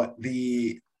quickly, but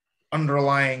the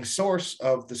underlying source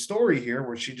of the story here,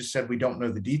 where she just said we don't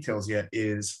know the details yet,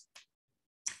 is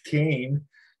Kane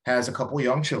has a couple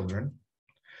young children,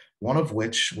 one of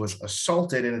which was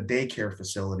assaulted in a daycare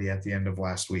facility at the end of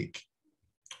last week.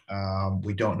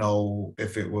 We don't know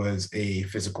if it was a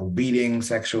physical beating,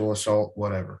 sexual assault,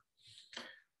 whatever.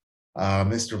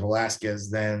 Mr.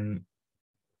 Velasquez then,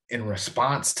 in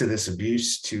response to this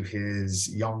abuse to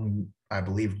his young, I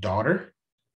believe, daughter,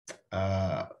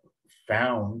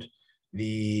 found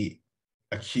the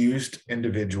accused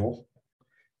individual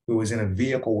who was in a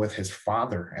vehicle with his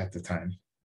father at the time.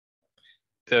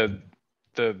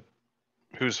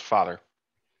 Whose father?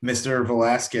 Mr.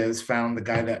 Velasquez found the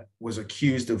guy that was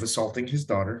accused of assaulting his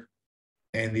daughter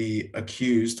and the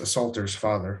accused assaulter's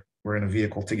father were in a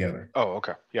vehicle together. Oh,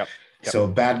 okay. Yep. So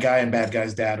bad guy and bad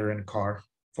guy's dad are in a car.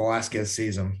 Velasquez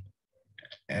sees him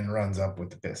and runs up with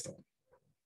the pistol.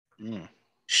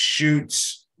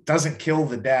 Shoots, doesn't kill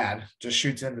the dad, just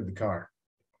shoots into the car.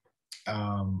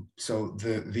 So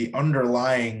the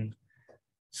underlying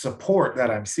support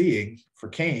that I'm seeing for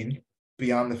Kane,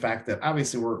 beyond the fact that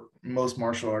obviously most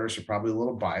martial artists are probably a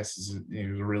little biased. He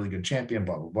was a really good champion,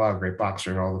 blah, blah, blah, great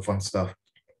boxer, all the fun stuff.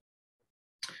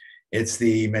 It's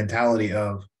the mentality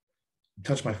of,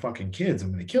 touch my fucking kids,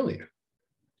 I'm going to kill you.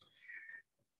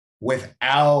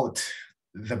 Without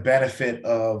the benefit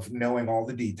of knowing all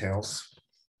the details.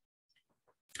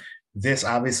 This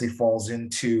obviously falls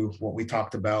into what we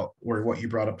talked about, or what you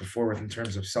brought up before with in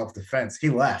terms of self-defense. He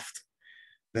left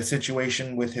the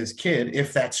situation with his kid.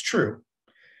 If that's true,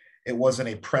 it wasn't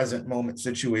a present moment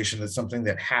situation. That's something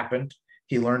that happened.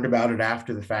 He learned about it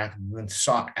after the fact and then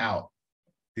sought out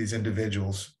these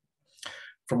individuals.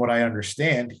 From what I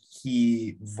understand,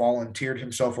 he volunteered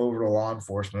himself over to law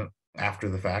enforcement after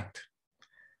the fact,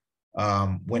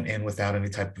 went in without any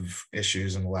type of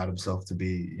issues and allowed himself to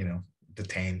be,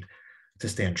 detained to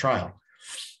stand trial.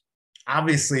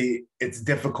 Obviously, it's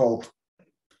difficult,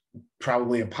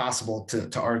 probably impossible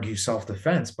to argue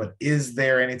self-defense, but is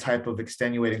there any type of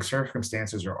extenuating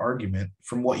circumstances or argument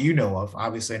from what you know of?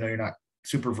 Obviously, I know you're not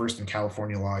super versed in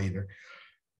California law either,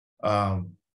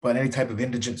 but any type of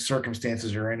indigent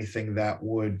circumstances or anything that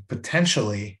would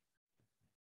potentially,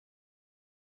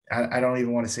 I don't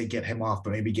even want to say get him off, but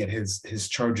maybe get his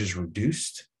charges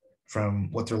reduced from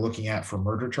what they're looking at for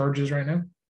murder charges right now,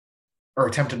 or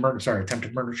attempted murder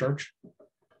charge,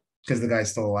 because the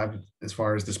guy's still alive as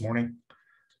far as this morning.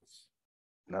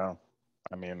 No,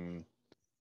 I mean,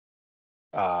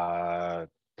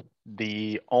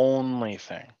 the only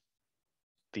thing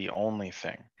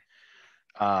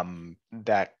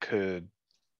that could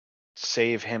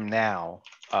save him now,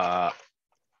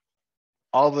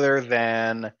 other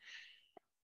than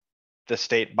the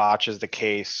state botches the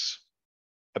case,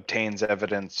 obtains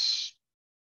evidence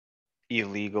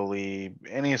illegally,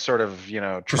 any sort of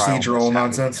procedural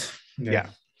nonsense. Yeah.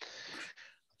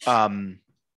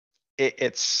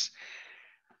 It's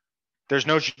there's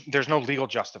no legal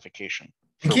justification.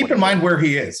 And keep in mind where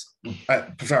he is.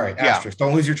 Sorry, Yeah. asterisk.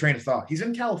 Don't lose your train of thought. He's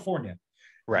in California,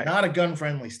 Right? Not a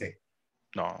gun-friendly state.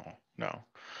 No.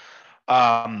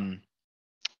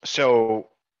 So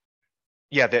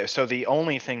yeah, so the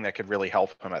only thing that could really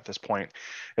help him at this point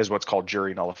is what's called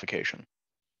jury nullification.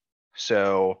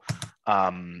 So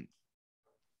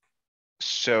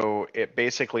it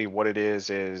basically, what it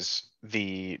is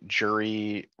the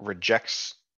jury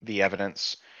rejects the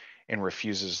evidence and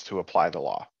refuses to apply the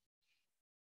law.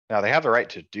 Now, they have the right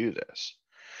to do this.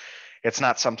 It's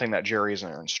not something that juries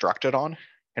are instructed on.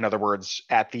 In other words,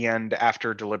 at the end,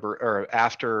 after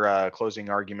closing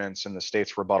arguments and the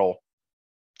state's rebuttal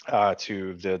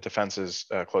to the defense's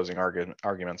closing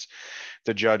arguments,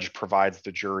 the judge provides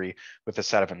the jury with a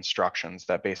set of instructions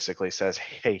that basically says,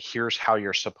 hey, here's how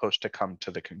you're supposed to come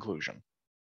to the conclusion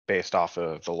based off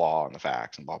of the law and the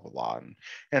facts and blah, blah, blah,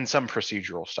 and some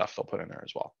procedural stuff they'll put in there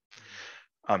as well.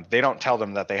 They don't tell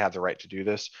them that they have the right to do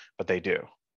this, but they do.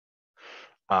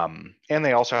 And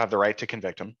they also have the right to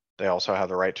convict him. They also have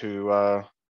the right to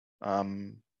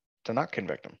not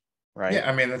convict him, right? Yeah,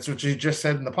 I mean, that's what you just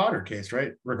said in the Potter case,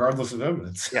 right? Regardless of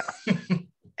evidence. Yeah.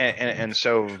 And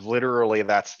so literally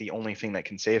that's the only thing that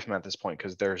can save him at this point,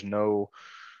 because there's no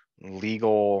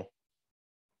legal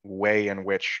way in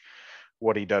which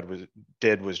what he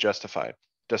did was justified,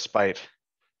 despite,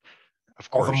 of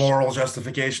all course, the moral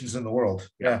justifications in the world.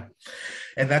 Yeah.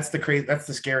 And that's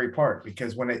the scary part,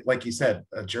 because when it, like you said,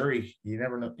 a jury, you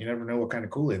never know what kind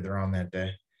of Kool-Aid they're on that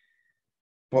day.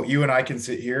 Well, you and I can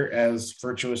sit here as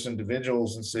virtuous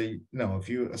individuals and say, no, if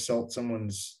you assault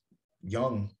someone's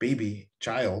young baby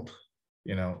child,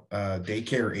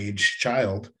 daycare age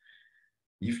child,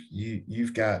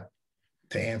 you've got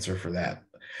to answer for that.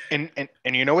 And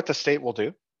you know what the state will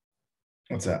do?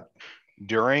 What's that?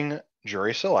 During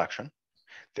jury selection,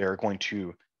 they're going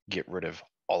to get rid of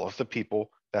all of the people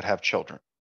that have children.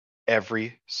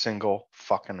 Every single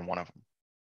fucking one of them.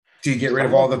 Do you get rid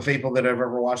of all the people that have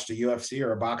ever watched a UFC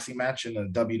or a boxing match and a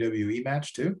WWE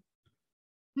match too?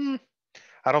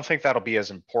 I don't think that'll be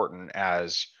as important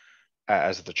as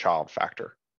the child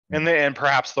factor. And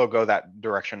perhaps they'll go that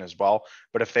direction as well.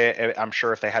 But I'm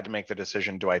sure if they had to make the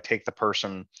decision, do I take the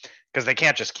person, because they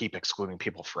can't just keep excluding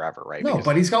people forever, right? No,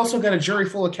 but he's also got a jury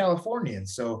full of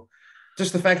Californians. So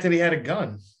just the fact that he had a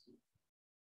gun.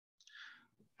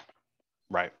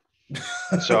 Right.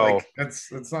 So like,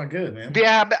 that's not good, man.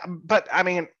 Yeah, but I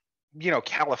mean,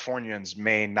 Californians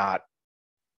may not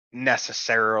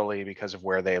necessarily, because of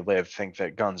where they live, think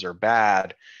that guns are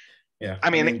bad. Yeah. I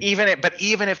mean even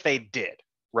if they did,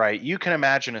 right? You can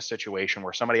imagine a situation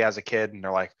where somebody has a kid and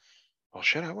they're like, well,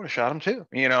 shit, I would have shot him too,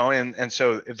 and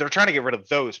so they're trying to get rid of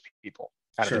those people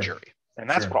out of the jury, and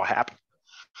that's what'll happen.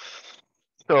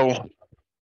 So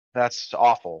that's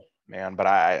awful, man.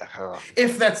 But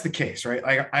if that's the case, right?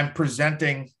 Like, I'm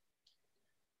presenting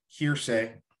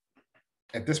hearsay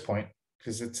at this point,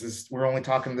 because we're only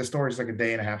talking, the story's like a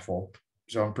day and a half old.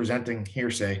 So I'm presenting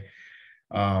hearsay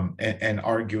and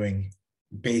arguing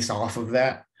based off of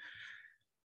that.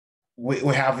 We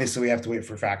obviously have to wait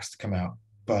for facts to come out.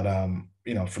 But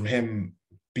from him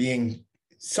being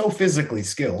so physically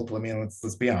skilled, I mean,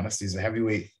 let's be honest, he's a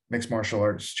heavyweight mixed martial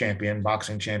arts champion,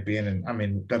 boxing champion, and I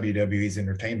mean, WWE's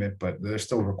entertainment, but there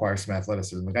still requires some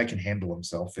athleticism. The guy can handle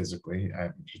himself physically.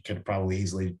 He could have probably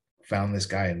easily found this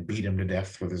guy and beat him to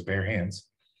death with his bare hands.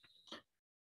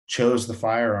 Chose the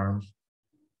firearm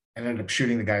and ended up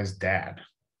shooting the guy's dad.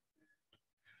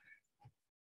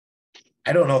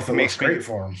 I don't know if it looks great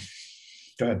for him.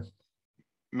 Go ahead.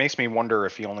 Makes me wonder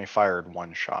if he only fired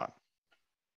one shot.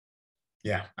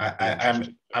 Yeah,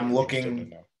 I'm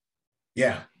looking.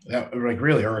 Yeah, like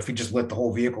really, or if he just lit the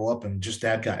whole vehicle up and just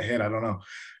dad got hit. I don't know.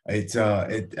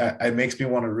 It makes me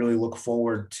want to really look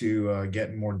forward to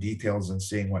getting more details and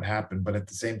seeing what happened. But at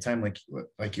the same time,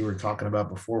 like you were talking about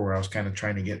before, where I was kind of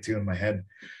trying to get to in my head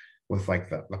with like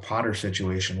the Potter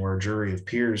situation, where a jury of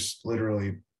peers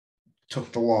literally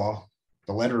took the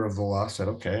letter of the law, said,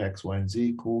 okay, X, Y, and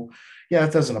Z, cool. Yeah,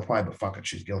 that doesn't apply, but fuck it,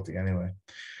 she's guilty anyway.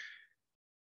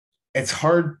 It's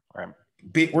hard. Right.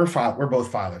 We're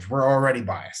both fathers. We're already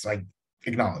biased, like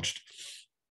acknowledged.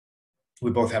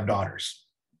 We both have daughters,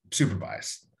 super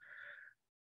biased.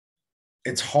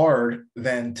 It's hard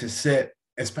then to sit,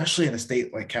 especially in a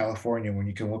state like California, when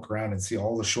you can look around and see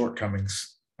all the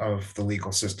shortcomings of the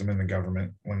legal system and the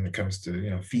government when it comes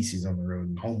to feces on the road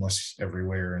and homeless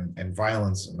everywhere and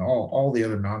violence and all the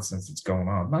other nonsense that's going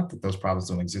on. Not that those problems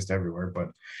don't exist everywhere, but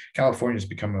California's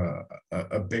become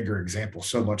a bigger example,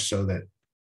 so much so that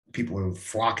people are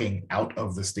flocking out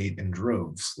of the state in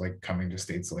droves, like coming to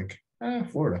states like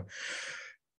Florida,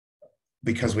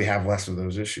 because we have less of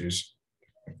those issues.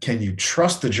 Can you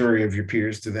trust the jury of your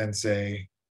peers to then say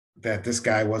that this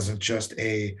guy wasn't just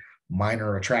a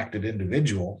minor attracted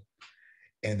individual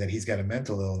and that he's got a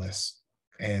mental illness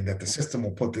and that the system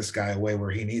will put this guy away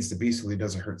where he needs to be so he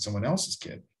doesn't hurt someone else's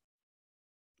kid?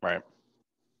 Right.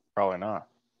 Probably not.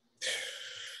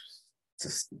 It's a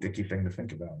sticky thing to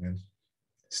think about, man.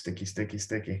 Sticky.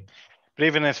 But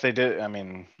even if they did, I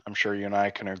mean, I'm sure you and I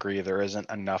can agree there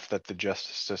isn't enough that the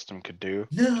justice system could do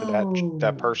to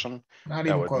that person not that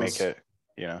even would close. make it,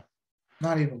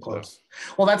 Not even close.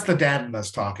 So. Well, that's the dad in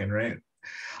us talking, right?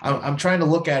 I'm trying to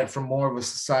look at it from more of a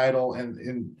societal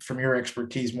and from your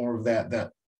expertise, more of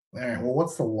that all right, well,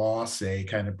 what's the law say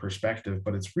kind of perspective?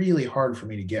 But it's really hard for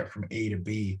me to get from A to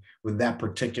B with that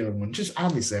particular one. Just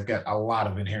obviously, I've got a lot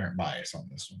of inherent bias on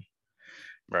this one.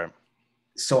 Right.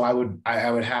 So I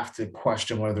would have to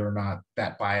question whether or not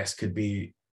that bias could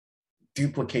be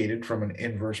duplicated from an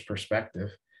inverse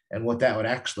perspective and what that would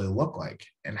actually look like,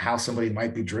 and how somebody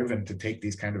might be driven to take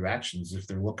these kind of actions if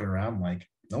they're looking around like,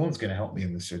 no one's going to help me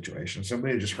in this situation.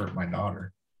 Somebody just hurt my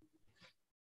daughter.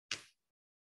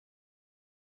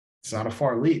 It's not a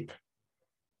far leap.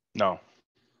 No,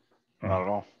 not at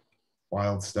all.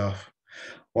 Wild stuff.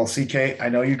 Well, CK, I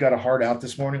know you got a heart out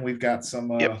this morning. We've got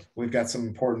some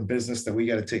important business that we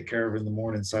got to take care of in the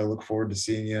morning. So I look forward to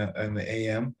seeing you in the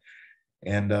AM.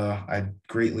 And I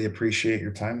greatly appreciate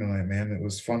your time tonight, man. It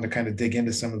was fun to kind of dig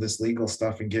into some of this legal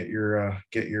stuff and get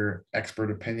your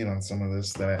expert opinion on some of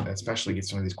this, that especially get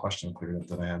some of these questions cleared up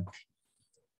that I had.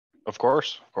 Of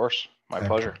course. My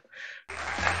pleasure.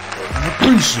 I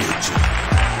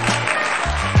appreciate you.